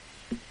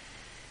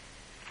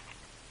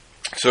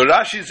 So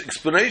Rashi's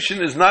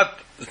explanation is not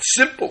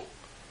simple.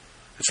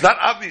 It's not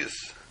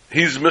obvious.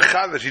 He's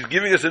mechadash. He's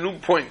giving us a new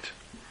point.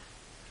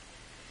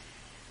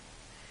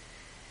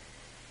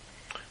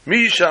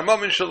 Mi shama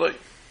min shalai.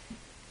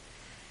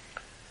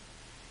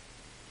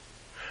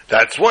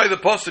 That's why the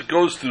pasuk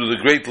goes through the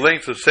great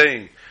length of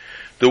saying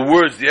the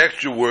words, the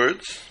extra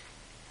words.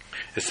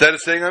 Instead of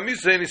saying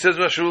Amisai, he says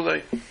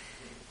Mashulai.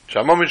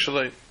 Shama min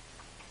shalai.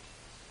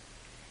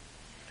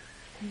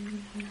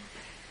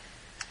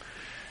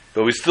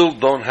 But we still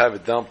don't have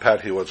it down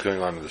pat here what's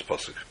going on in this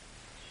pasuk.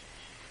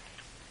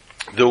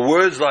 The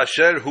words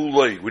Lasher hu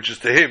loy, which is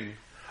to him,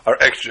 are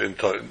extra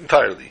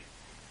entirely.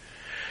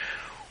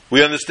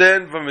 We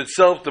understand from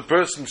itself the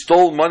person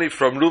stole money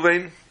from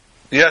Ruvain.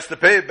 He has to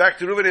pay it back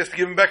to Reuven. He has to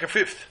give him back a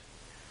 5th.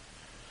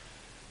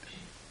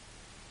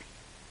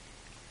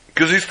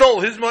 Because he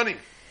stole his money.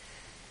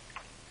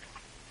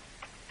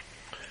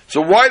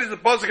 So why does the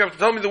pasuk have to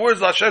tell me the words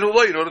Lasher hu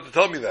loy in order to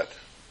tell me that?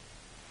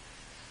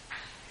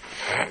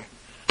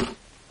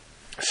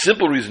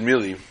 Simple reason,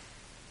 merely.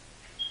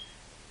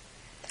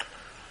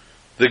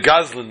 The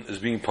Gazlan is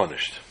being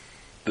punished.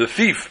 The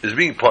thief is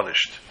being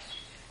punished.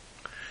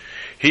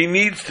 He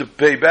needs to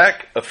pay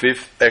back a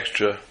 5th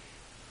extra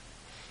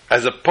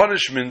as a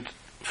punishment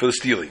for the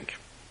stealing.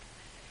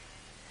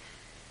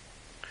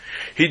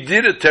 He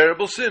did a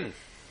terrible sin.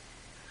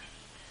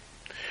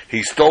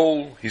 He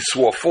stole, he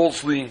swore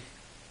falsely.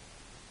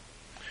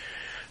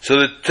 So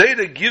the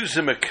Torah gives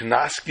him a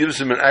knas, gives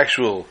him an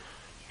actual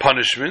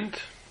punishment.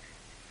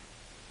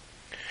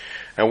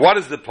 And what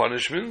is the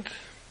punishment?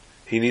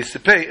 He needs to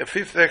pay a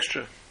 5th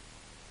extra.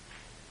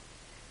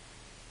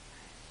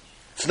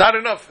 It's not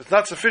enough. It's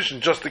not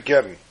sufficient just to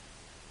get him.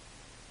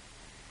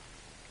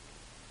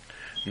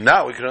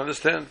 Now we can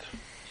understand.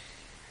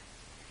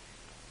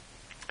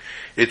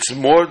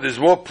 There's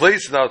more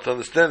place now to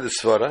understand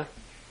this svara.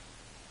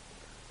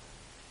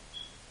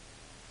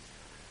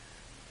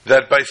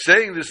 That by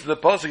saying this in the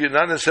pasuk, it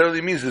not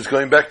necessarily means it's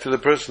going back to the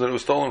person that it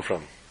was stolen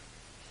from.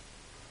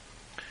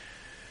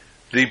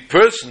 The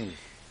person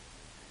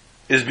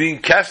is being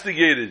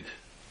castigated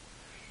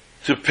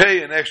to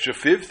pay an extra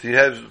 5th. He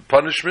has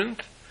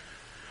punishment.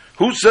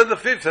 Who said the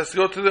 5th has to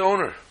go to the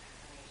owner?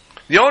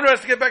 The owner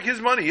has to get back his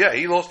money. Yeah,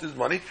 he lost his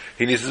money.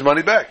 He needs his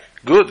money back.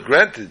 Good,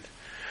 granted.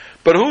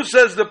 But who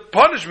says the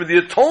punishment, the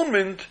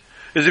atonement,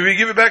 is if you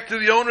give it back to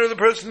the owner of the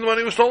person the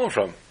money was stolen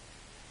from?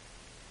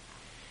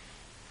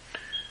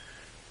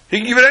 He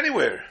can give it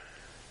anywhere.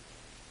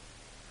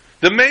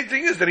 The main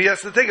thing is that he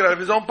has to take it out of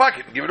his own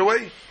pocket and give it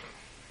away.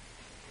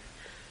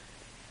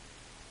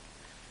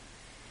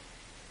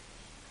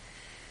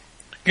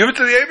 Give it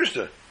to the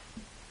Eibishter.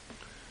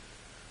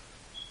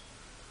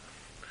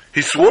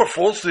 He swore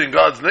falsely in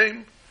God's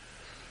name.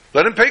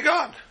 Let him pay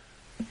God.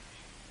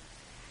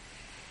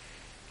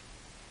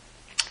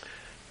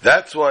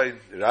 That's why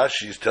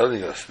Rashi is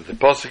telling us that the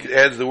pasuk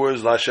adds the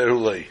words Lasher hu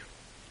loy.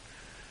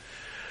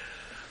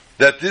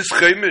 That this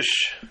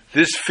chaimish,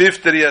 this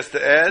 5th that he has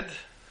to add,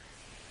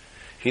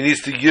 he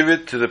needs to give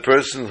it to the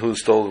person who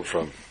stole it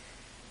from.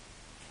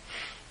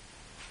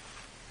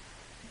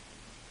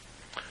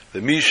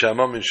 The mi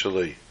shama min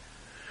shalai.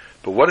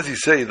 But what does he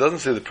say? He doesn't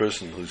say the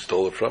person who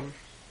stole it from.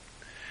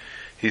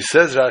 He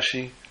says,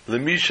 Rashi,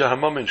 Lemi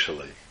shahama min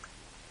shalai.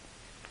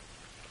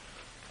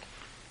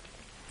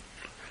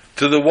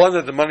 To the one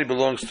that the money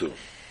belongs to.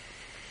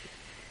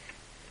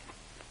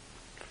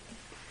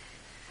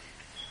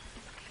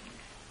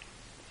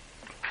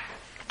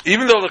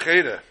 Even though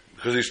l'cheira,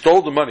 because he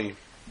stole the money,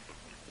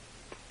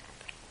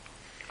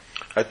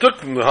 I took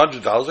from the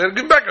 $100, I had to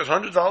give him back his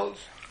 $100.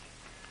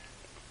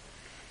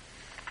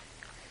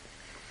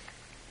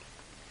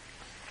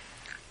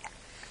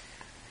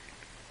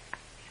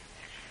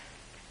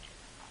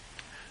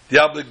 The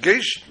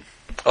obligation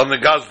on the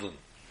Gazlan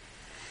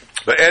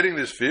by adding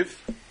this 5th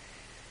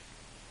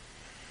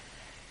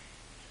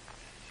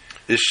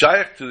is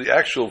shaykh to the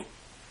actual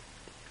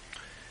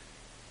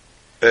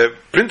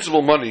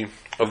principal money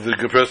of the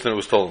person it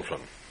was stolen from.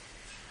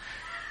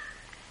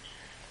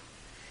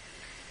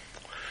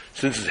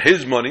 Since it's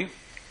his money,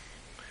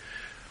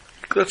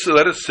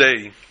 let us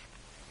say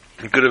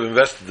he could have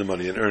invested the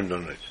money and earned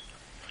on it.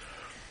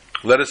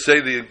 Let us say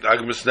the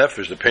agmas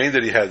nefesh, the pain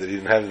that he had that he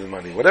didn't have the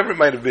money, whatever it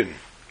might have been.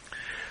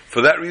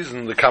 For that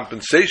reason, the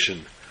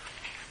compensation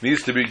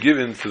needs to be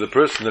given to the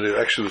person that it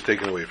actually was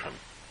taken away from.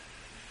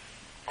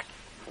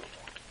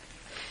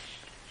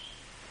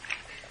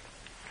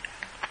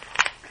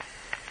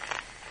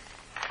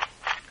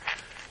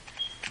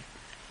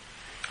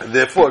 And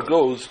therefore it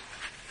goes,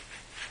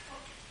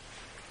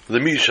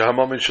 the Misha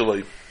Hamam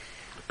Shalai,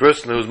 the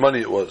person whose money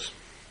it was.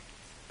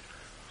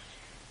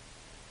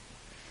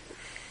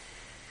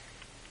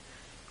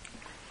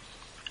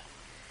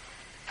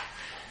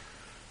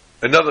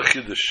 Another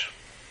chiddush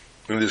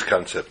in this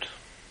concept.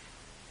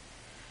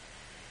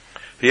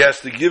 He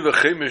has to give a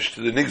chemish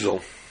to the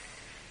nigzel,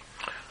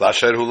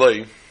 l'asher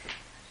hulay.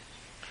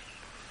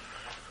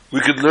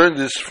 We could learn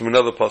this from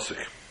another pasuk.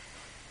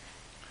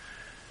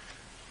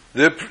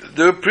 There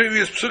were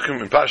previous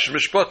psukim in Parashat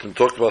Mishpatim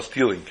talked about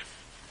stealing.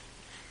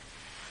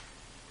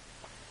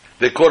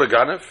 They caught a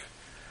ganav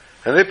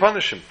and they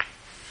punish him.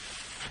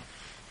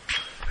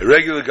 A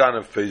regular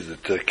ganav pays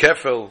it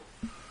kefel,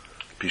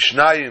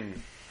 pishnayim,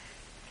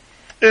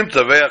 im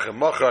taveach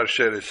machar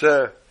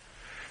shereseh,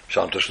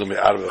 sham tashlumi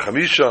arba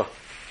chamisha,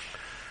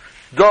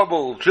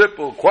 double,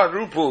 triple,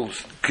 quadruple,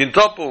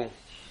 quintuple.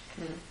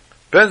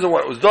 Depends on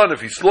what was done.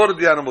 If he slaughtered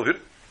the animal,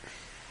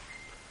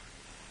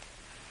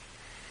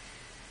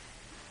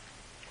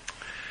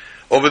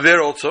 over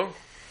there also,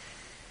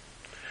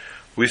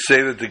 we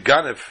say that the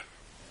ganef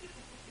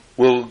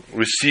will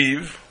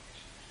receive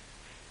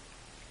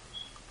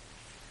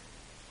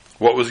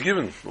what was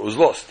given, what was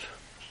lost.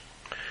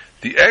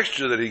 The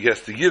extra that he gets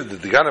to give,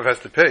 that the ganef has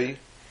to pay,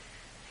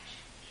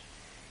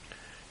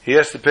 he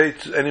has to pay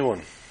to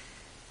anyone.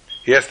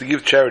 He has to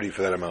give charity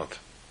for that amount.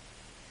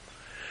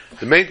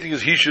 The main thing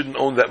is he shouldn't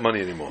own that money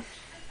anymore.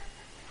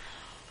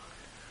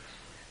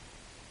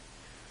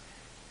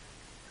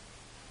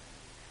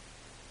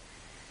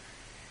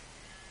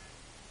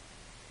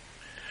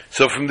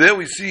 So from there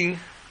we see,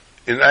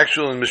 in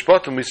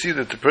Mishpatim, we see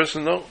that the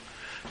person,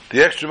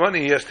 the extra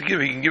money he has to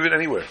give, he can give it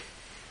anywhere.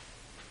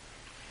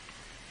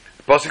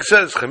 The pasuk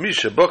says,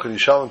 "Chamisha bokan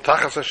yishalem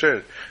tachas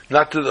asher,"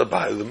 not to the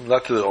bailim,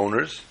 not to the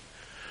owners.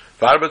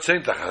 V'arba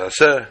tzein tachas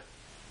asher.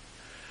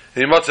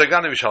 In Matzah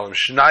Ganav Yishalem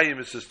Shnayim,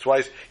 it says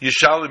twice.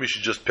 Yishalem, you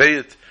should just pay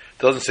it. It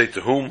doesn't say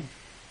to whom.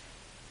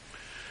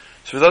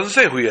 So it doesn't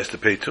say who he has to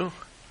pay to.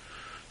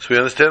 So we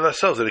understand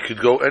ourselves that it could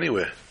go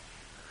anywhere.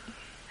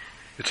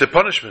 It's a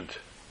punishment.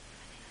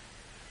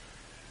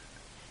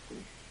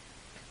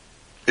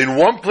 In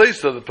one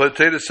place, though, the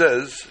Torah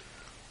says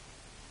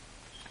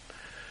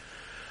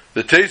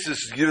the tesis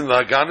is given the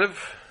Haganav,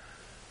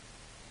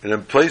 and in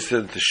a place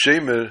that the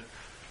Shemer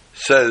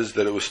says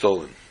that it was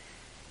stolen.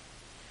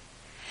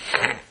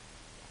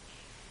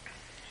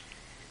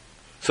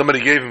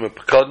 Somebody gave him a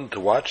pekadon to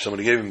watch.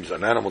 Somebody gave him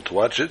an animal to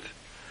watch it.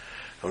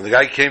 And when the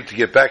guy came to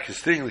get back his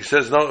thing, he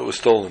says, "No, it was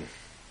stolen,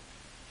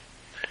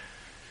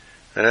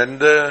 and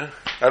I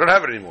don't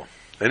have it anymore."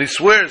 And he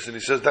swears, and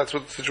he says, "That's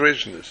what the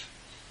situation is."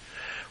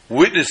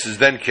 Witnesses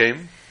then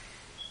came,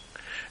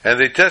 and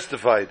they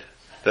testified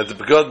that the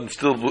pekadon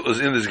still was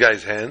in this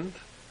guy's hand,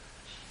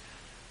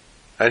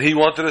 and he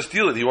wanted to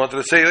steal it. He wanted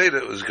to say later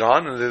it was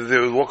gone, and they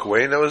would walk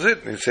away, and that was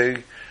it. And he'd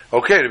say,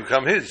 "Okay, to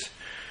become his."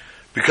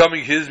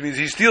 Becoming his means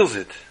he steals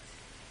it.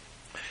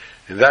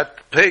 In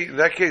that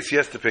case, he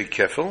has to pay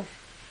kefil.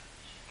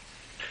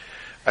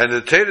 And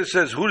the Torah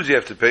says, who does he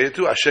have to pay it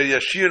to? Asher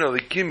yashir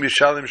alikim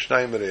yishalim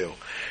shnayim reo.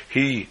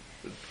 He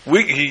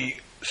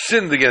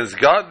sinned against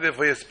God,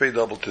 therefore he has to pay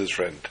double to his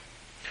friend.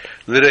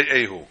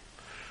 L're'ehu.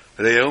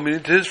 Re'ehu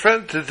meaning to his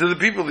friend, to the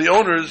people, the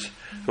owners,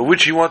 of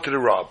which he wanted to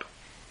rob.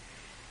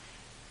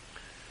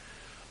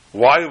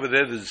 Why over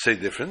there does it say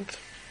different?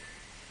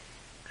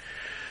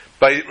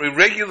 By a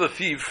regular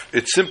thief,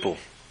 it's simple.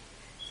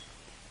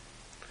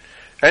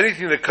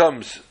 Anything that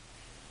comes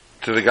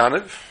to the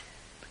Ganav,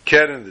 the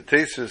Keren, the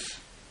Tesis,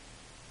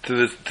 to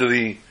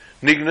the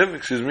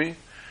Nignav,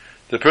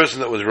 the person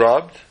that was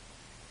robbed,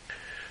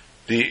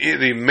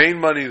 the main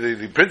money,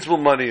 the principal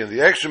money, and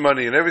the extra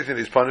money, and everything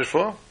he's punished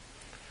for,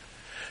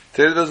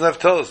 Torah doesn't have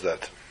to tell us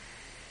that.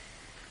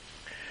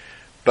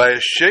 By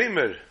a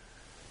Shemer,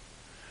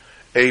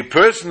 a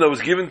person that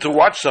was given to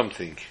watch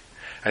something,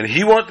 and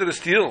he wanted to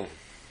steal,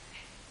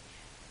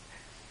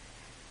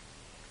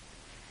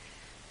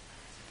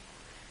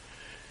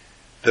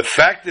 the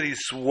fact that he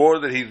swore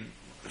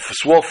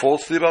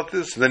falsely about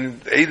this, and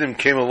then Adam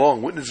came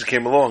along, witnesses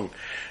came along,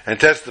 and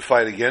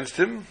testified against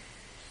him,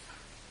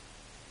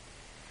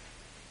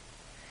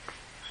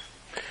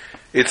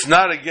 it's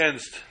not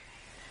against,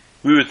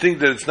 we would think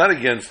that it's not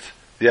against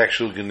the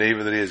actual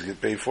Geneva that he has to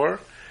get paid for.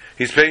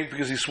 He's paying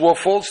because he swore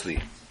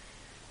falsely.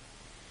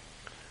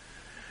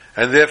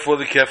 And therefore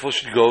the kefil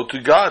should go to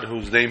God,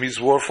 whose name he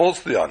swore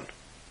falsely on.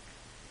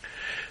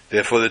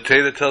 Therefore the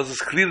Torah tells us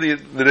clearly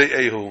that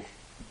Ehu,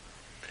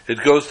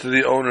 it goes to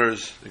the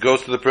owners, it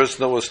goes to the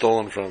person that was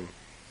stolen from.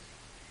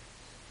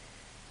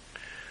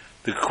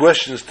 The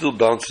question still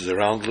bounces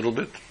around a little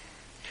bit.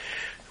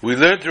 We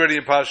learned already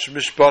in Parashat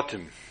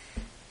Mishpatim,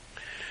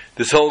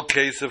 this whole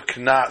case of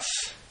knas,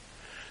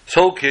 this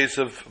whole case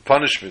of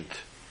punishment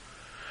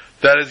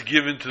that is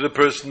given to the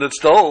person that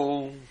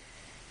stole.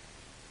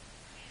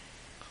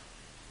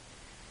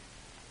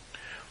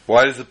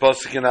 Why does the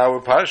pasuk in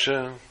our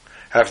Parsha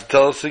have to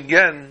tell us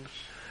again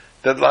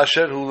that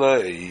Lasher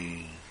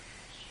Hulay,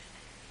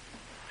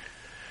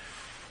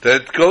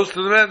 that it goes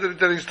to the man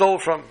that he stole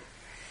from?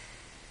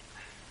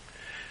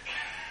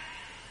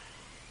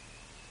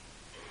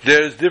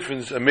 there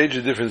is a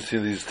major difference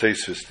in these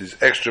teisvus, these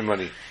extra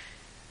money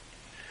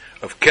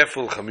of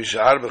kefil, chamisha,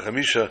 arba,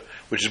 chamisha,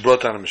 which is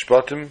brought down in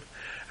Mishpatim,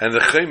 and the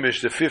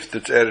chemish, the fifth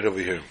that's added over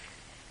here.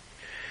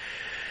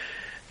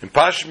 In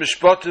Pash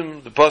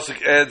Mishpatim, the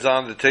pasuk adds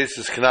on the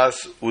teisvus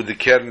knas with the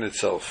keren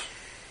itself.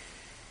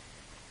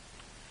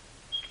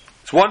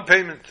 It's one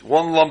payment,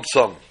 one lump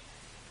sum.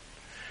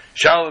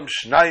 Shalom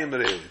shnayim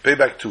reil, pay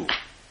back two,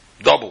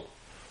 double,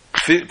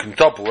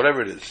 quintuple,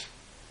 whatever it is.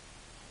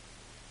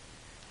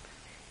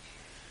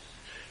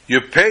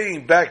 You're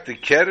paying back the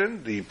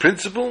keren, the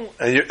principal,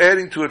 and you're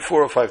adding to it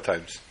 4 or 5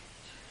 times.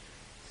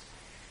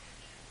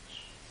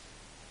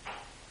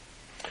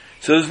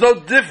 So there's no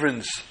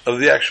difference of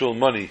the actual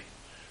money.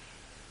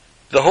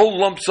 The whole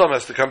lump sum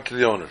has to come to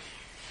the owner.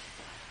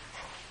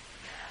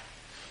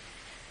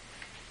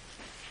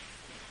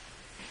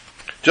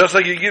 Just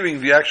like you're giving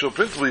the actual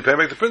principal, you pay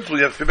back the principal,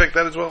 you have to pay back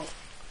that as well.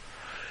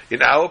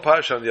 In our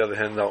parsha, on the other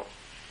hand, no.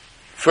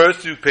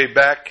 First you pay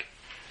back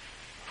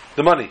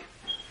the money.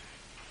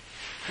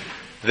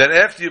 Then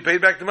after you pay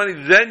back the money,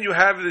 then you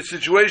have the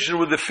situation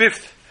with the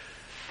fifth,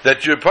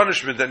 that your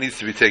punishment that needs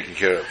to be taken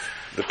care of.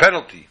 The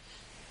penalty.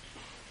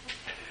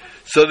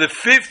 So the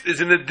fifth is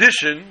an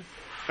addition,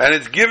 and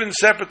it's given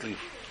separately.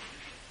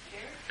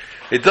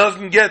 It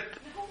doesn't get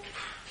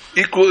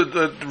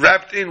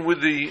wrapped in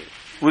with the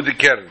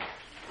keren.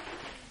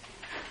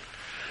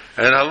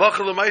 And in halacha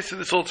l'maisa,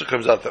 this also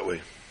comes out that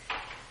way.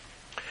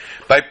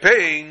 By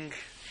paying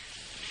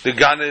the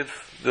ganev,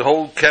 the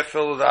whole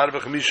kefel, the arba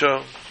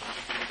chamisha,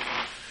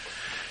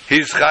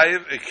 he's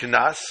chayiv a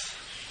knas.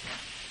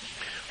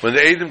 When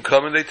the Edom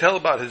come and they tell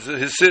about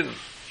his sin.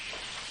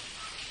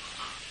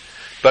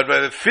 But by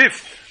the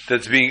fifth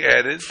that's being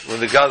added, when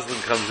the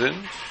Gazlan comes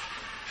in,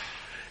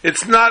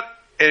 it's not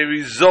a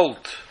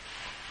result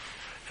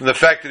from the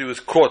fact that he was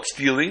caught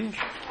stealing,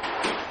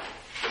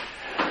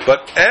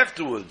 but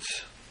afterwards,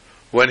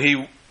 when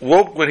he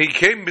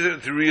came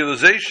to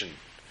realization,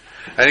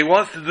 and he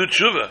wants to do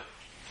tshuva,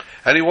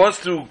 and he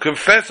wants to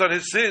confess on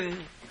his sin,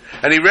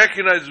 and he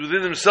recognizes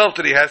within himself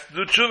that he has to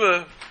do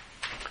tshuva,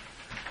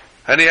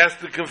 and he has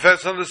to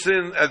confess on the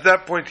sin, at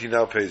that point he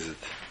now pays it.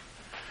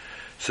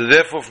 So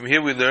therefore from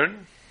here we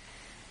learn,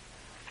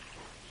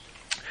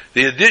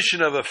 the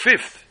addition of a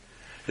fifth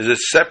is a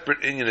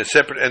separate inyan, a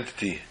separate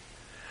entity.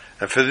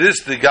 And for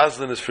this the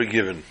Gazlan is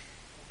forgiven.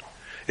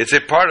 It's a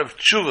part of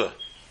tshuva,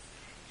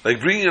 like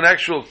bringing an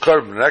actual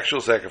korban, an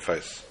actual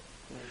sacrifice.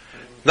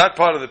 Not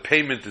part of the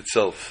payment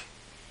itself.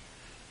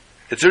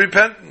 It's a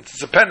repentance,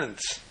 it's a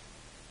penance.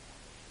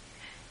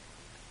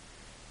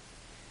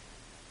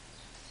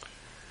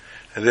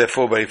 And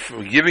therefore, by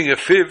giving a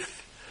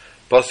fifth,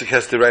 Pasuk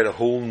has to write a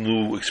whole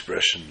new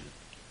expression.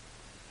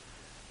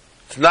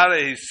 It's not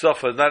a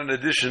suffer, not an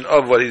addition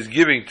of what he's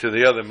giving to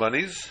the other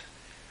monies,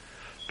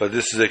 but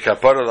this is a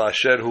kapara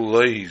l'asher hu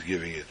lo he's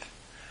giving it.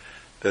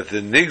 That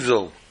the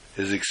nigzel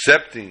is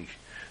accepting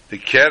the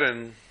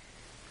keren.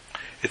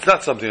 It's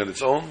not something on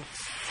its own,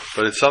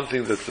 but it's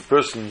something that's the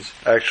person's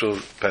actual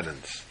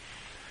penance.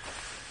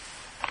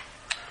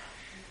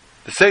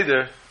 The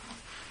Seder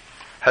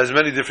has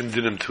many different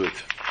dinim to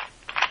it.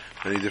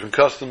 Many different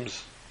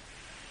customs.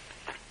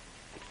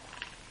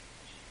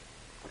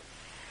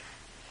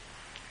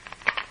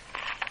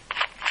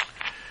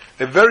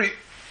 A very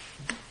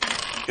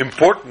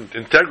important,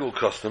 integral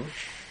custom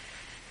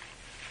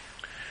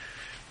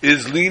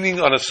is leaning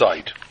on a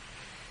side.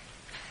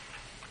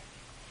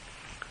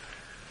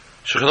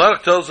 Shulchan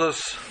Aruch tells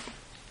us,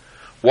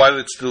 while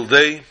it's still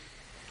day,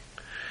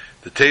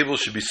 the table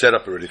should be set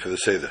up already for the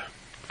Seder.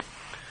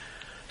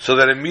 So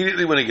that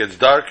immediately when it gets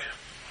dark,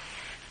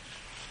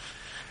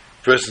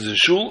 person's in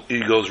shul,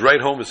 he goes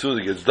right home as soon as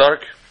it gets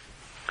dark,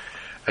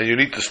 and you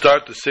need to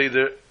start the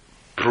Seder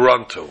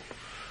pronto.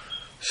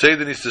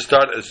 Seder needs to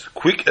start as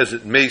quick as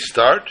it may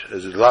start,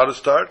 as it's allowed to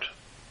start,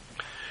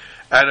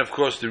 and of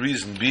course the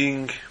reason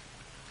being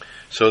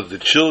so that the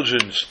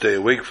children stay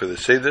awake for the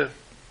Seder.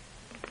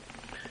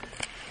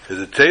 As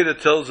the Torah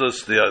tells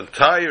us, the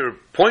entire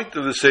point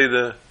of the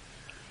Seder,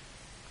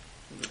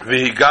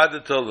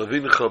 V'higadata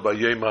levincha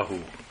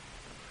b'yom,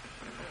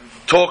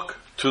 talk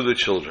to the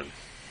children.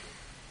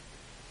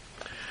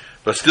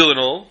 But still in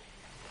all,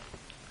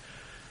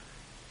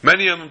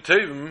 many of them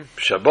tevim,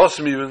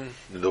 Shabbosim even,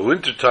 in the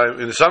winter time,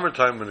 in the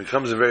summertime when it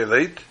comes in very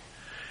late,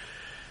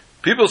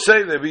 people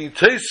say they're being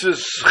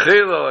tesis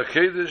chel al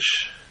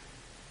kedush,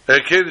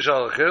 kedush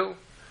al chel.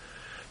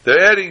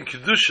 They're adding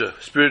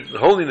kedusha, spirit and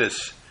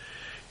holiness,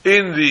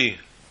 in the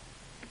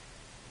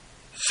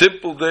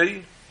simple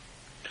day,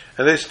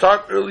 and they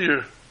start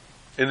earlier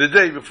in the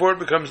day before it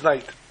becomes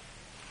night.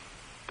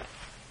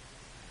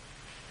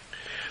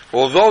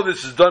 Although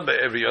this is done by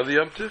every other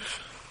Yom Tov,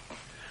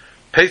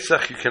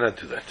 Pesach you cannot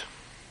do that.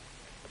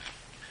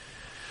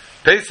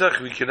 Pesach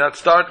we cannot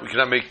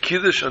make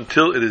Kiddush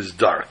until it is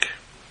dark.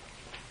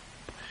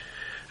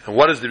 And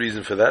what is the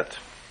reason for that?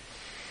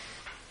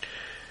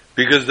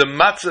 Because the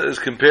matzah is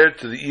compared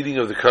to the eating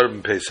of the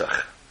Korban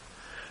Pesach.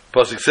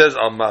 Pasuk says,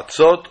 Al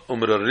matzot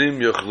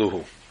umrarim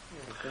yochluhu.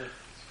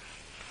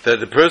 that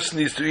the person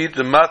needs to eat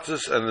the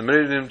matzahs and the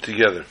meridim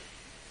together.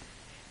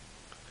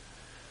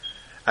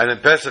 And in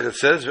Pesach it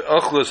says,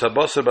 "V'ochlus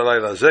habasar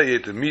b'layla zeh," you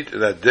ate the meat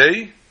that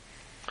day,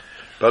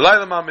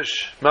 b'layla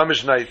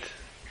mamish night.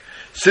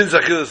 Since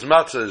achilas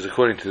matzah is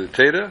according to the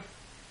Torah,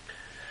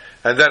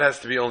 and that has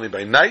to be only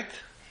by night,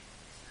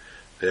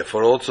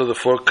 therefore also the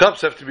 4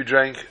 cups have to be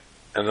drank,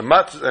 and the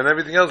matzah and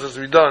everything else has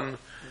to be done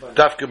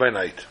dafka by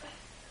night.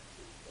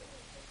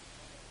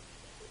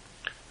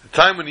 The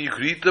time when you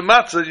could eat the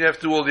matzah, you have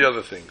to do all the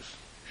other things.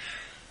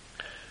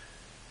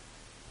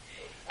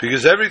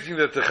 Because everything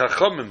that the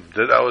Chachamim,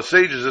 that our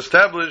sages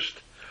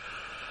established,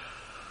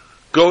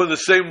 go in the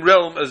same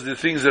realm as the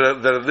things that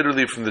are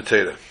literally from the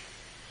Torah.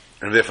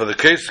 And therefore the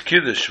case of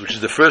Kiddush, which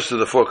is the first of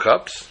the 4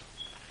 cups,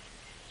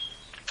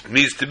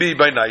 needs to be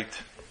by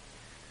night.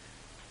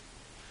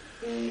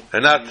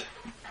 And not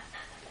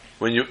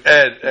when you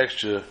add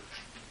extra.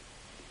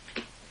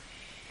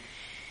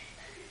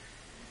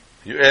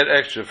 You add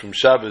extra from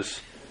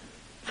Shabbos,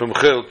 from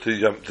Chil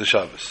to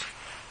Shabbos,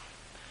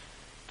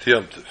 to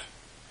Yom Tov.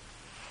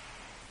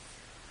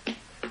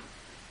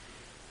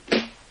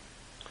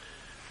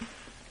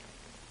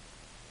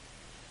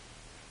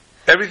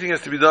 Everything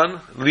has to be done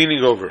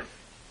leaning over.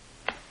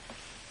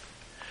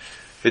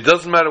 It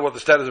doesn't matter what the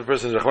status of a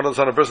person is. On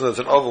a person that's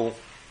an oval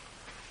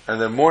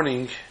and they're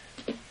mourning,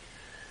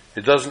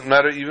 it doesn't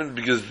matter even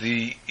because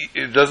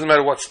it doesn't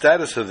matter what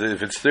status of it.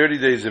 If it's 30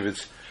 days, if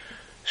it's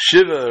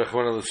Shiva,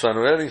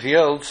 or anything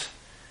else,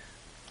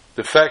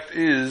 the fact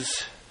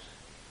is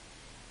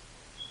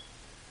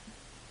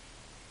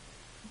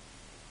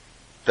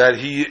that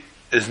he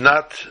is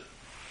not,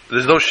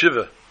 there's no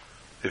Shiva.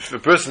 If a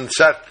person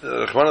sat,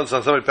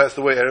 somebody passed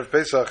away Erev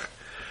Pesach,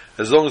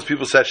 as long as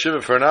people sat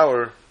Shiva for an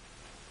hour,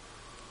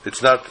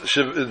 it's not,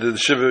 the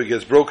Shiva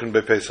gets broken by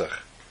Pesach.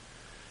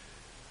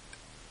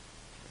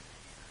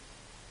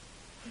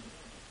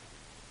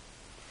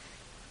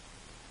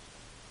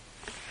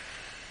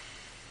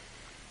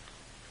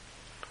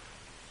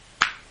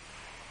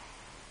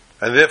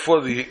 And therefore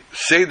the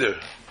Seder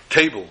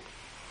table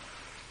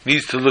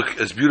needs to look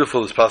as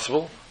beautiful as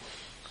possible,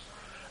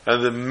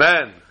 and the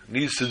man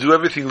needs to do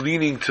everything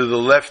leaning to the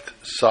left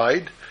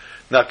side,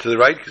 not to the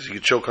right, because you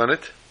could choke on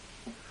it,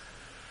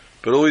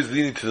 but always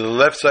leaning to the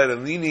left side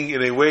and leaning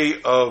in a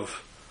way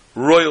of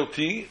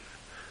royalty,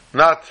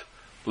 not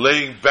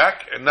laying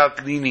back and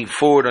not leaning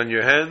forward on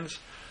your hands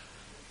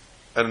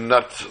and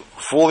not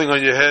falling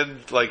on your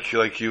head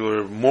like you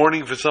were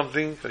mourning for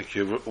something, like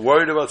you're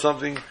worried about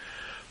something,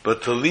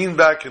 but to lean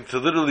back and to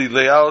literally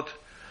lay out,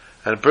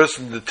 and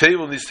the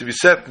table needs to be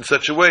set in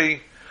such a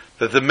way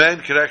that the man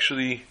can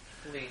actually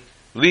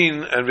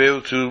lean and be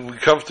able to be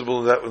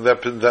comfortable in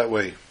that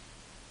way.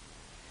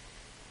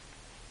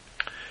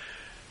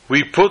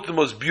 We put the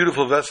most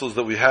beautiful vessels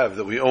that we have,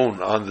 that we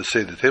own, on the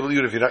Seder table,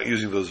 even if you're not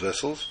using those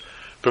vessels,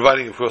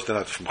 providing, of course, they're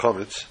not from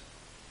Chametz,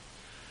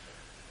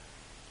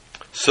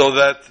 so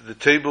that the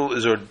table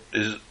is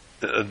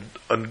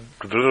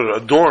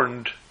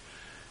adorned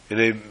in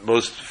a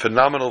most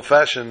phenomenal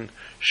fashion,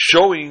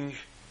 showing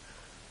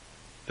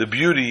the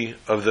beauty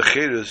of the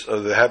Cheres,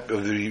 of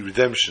the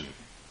redemption.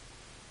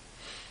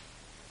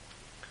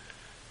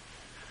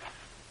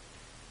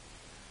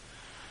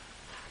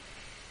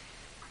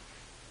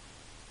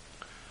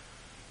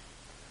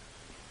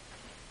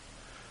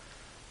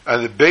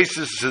 And the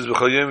basis says,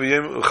 "B'chol yom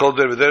v'yom v'chol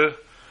der v'der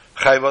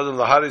chayv adam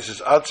laharis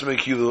is atzmei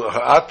kilu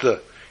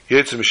ha'ata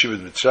yetzem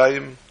mishivat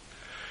Mitzrayim."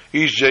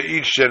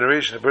 Each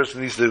generation, a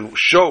person needs to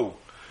show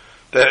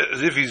that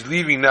as if he's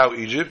leaving now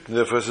Egypt. And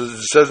therefore it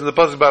says in the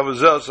pasuk,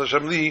 "Ba'avuzel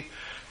Hashem li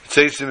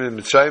tzeisim in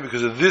Mitzrayim,"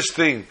 because of this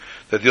thing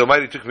that the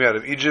Almighty took me out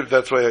of Egypt.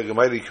 That's why the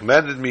Almighty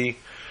commanded me.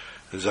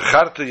 And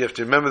Zacharta, you have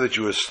to remember that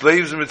you were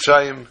slaves in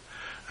Mitzrayim,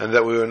 and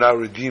that we are now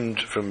redeemed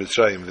from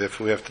Mitzrayim.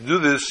 Therefore, we have to do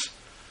this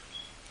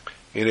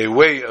in a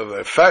way of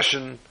a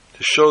fashion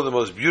to show the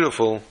most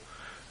beautiful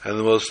and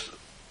the most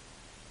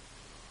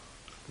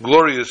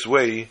glorious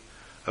way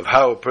of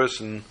how a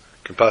person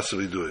can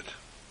possibly do it.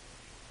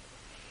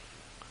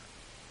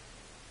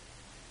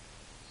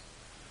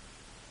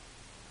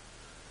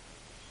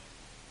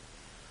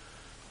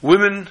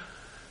 Women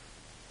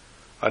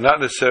are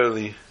not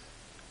necessarily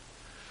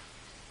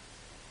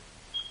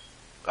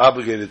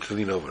obligated to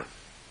lean over.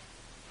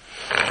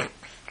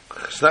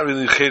 It's not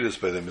really chedes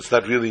by them. It's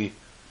not really.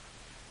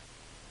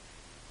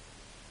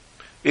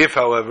 If,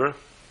 however,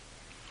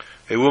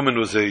 a woman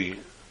was a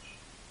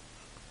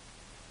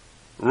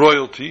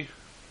royalty,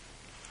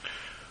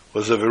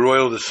 was of a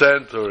royal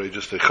descent, or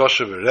just a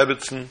choshev, a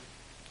rebbetzin,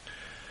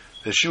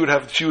 then she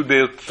would be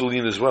able to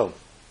lean as well.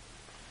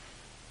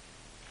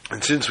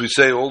 And since we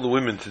say all the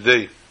women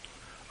today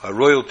are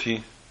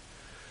royalty,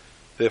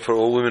 therefore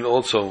all women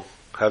also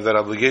have that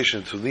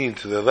obligation to lean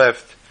to their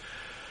left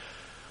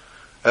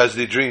as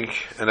they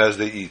drink and as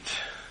they eat.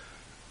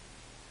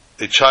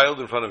 A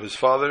child in front of his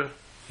father,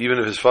 even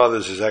if his father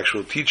is his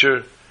actual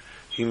teacher,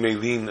 he may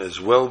lean as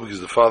well because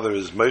the father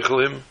is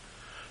meichel him.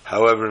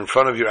 However, in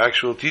front of your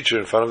actual teacher,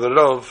 in front of the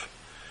Rav,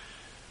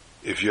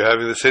 if you're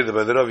having the Seder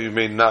by the Rav, you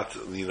may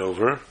not lean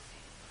over.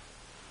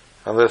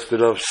 unless the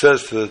Rav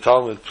says to the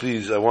Talmud,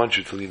 please, I want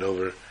you to lean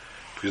over,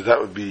 because that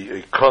would be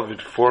a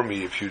kavod for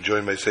me if you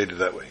join my Seder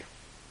that way.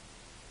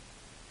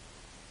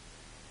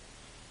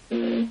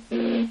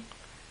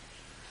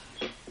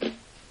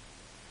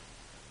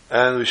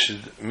 And we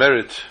should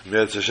merit,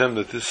 Me'etz Hashem,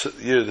 that this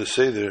year the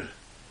Seder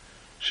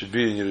should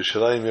be in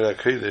Yerushalayim Yer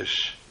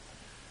HaKodesh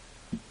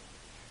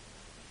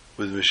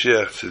with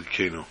Mashiach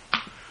Tzidkenu.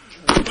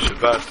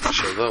 Shabbat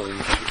Shalom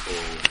to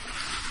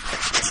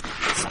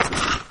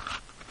all.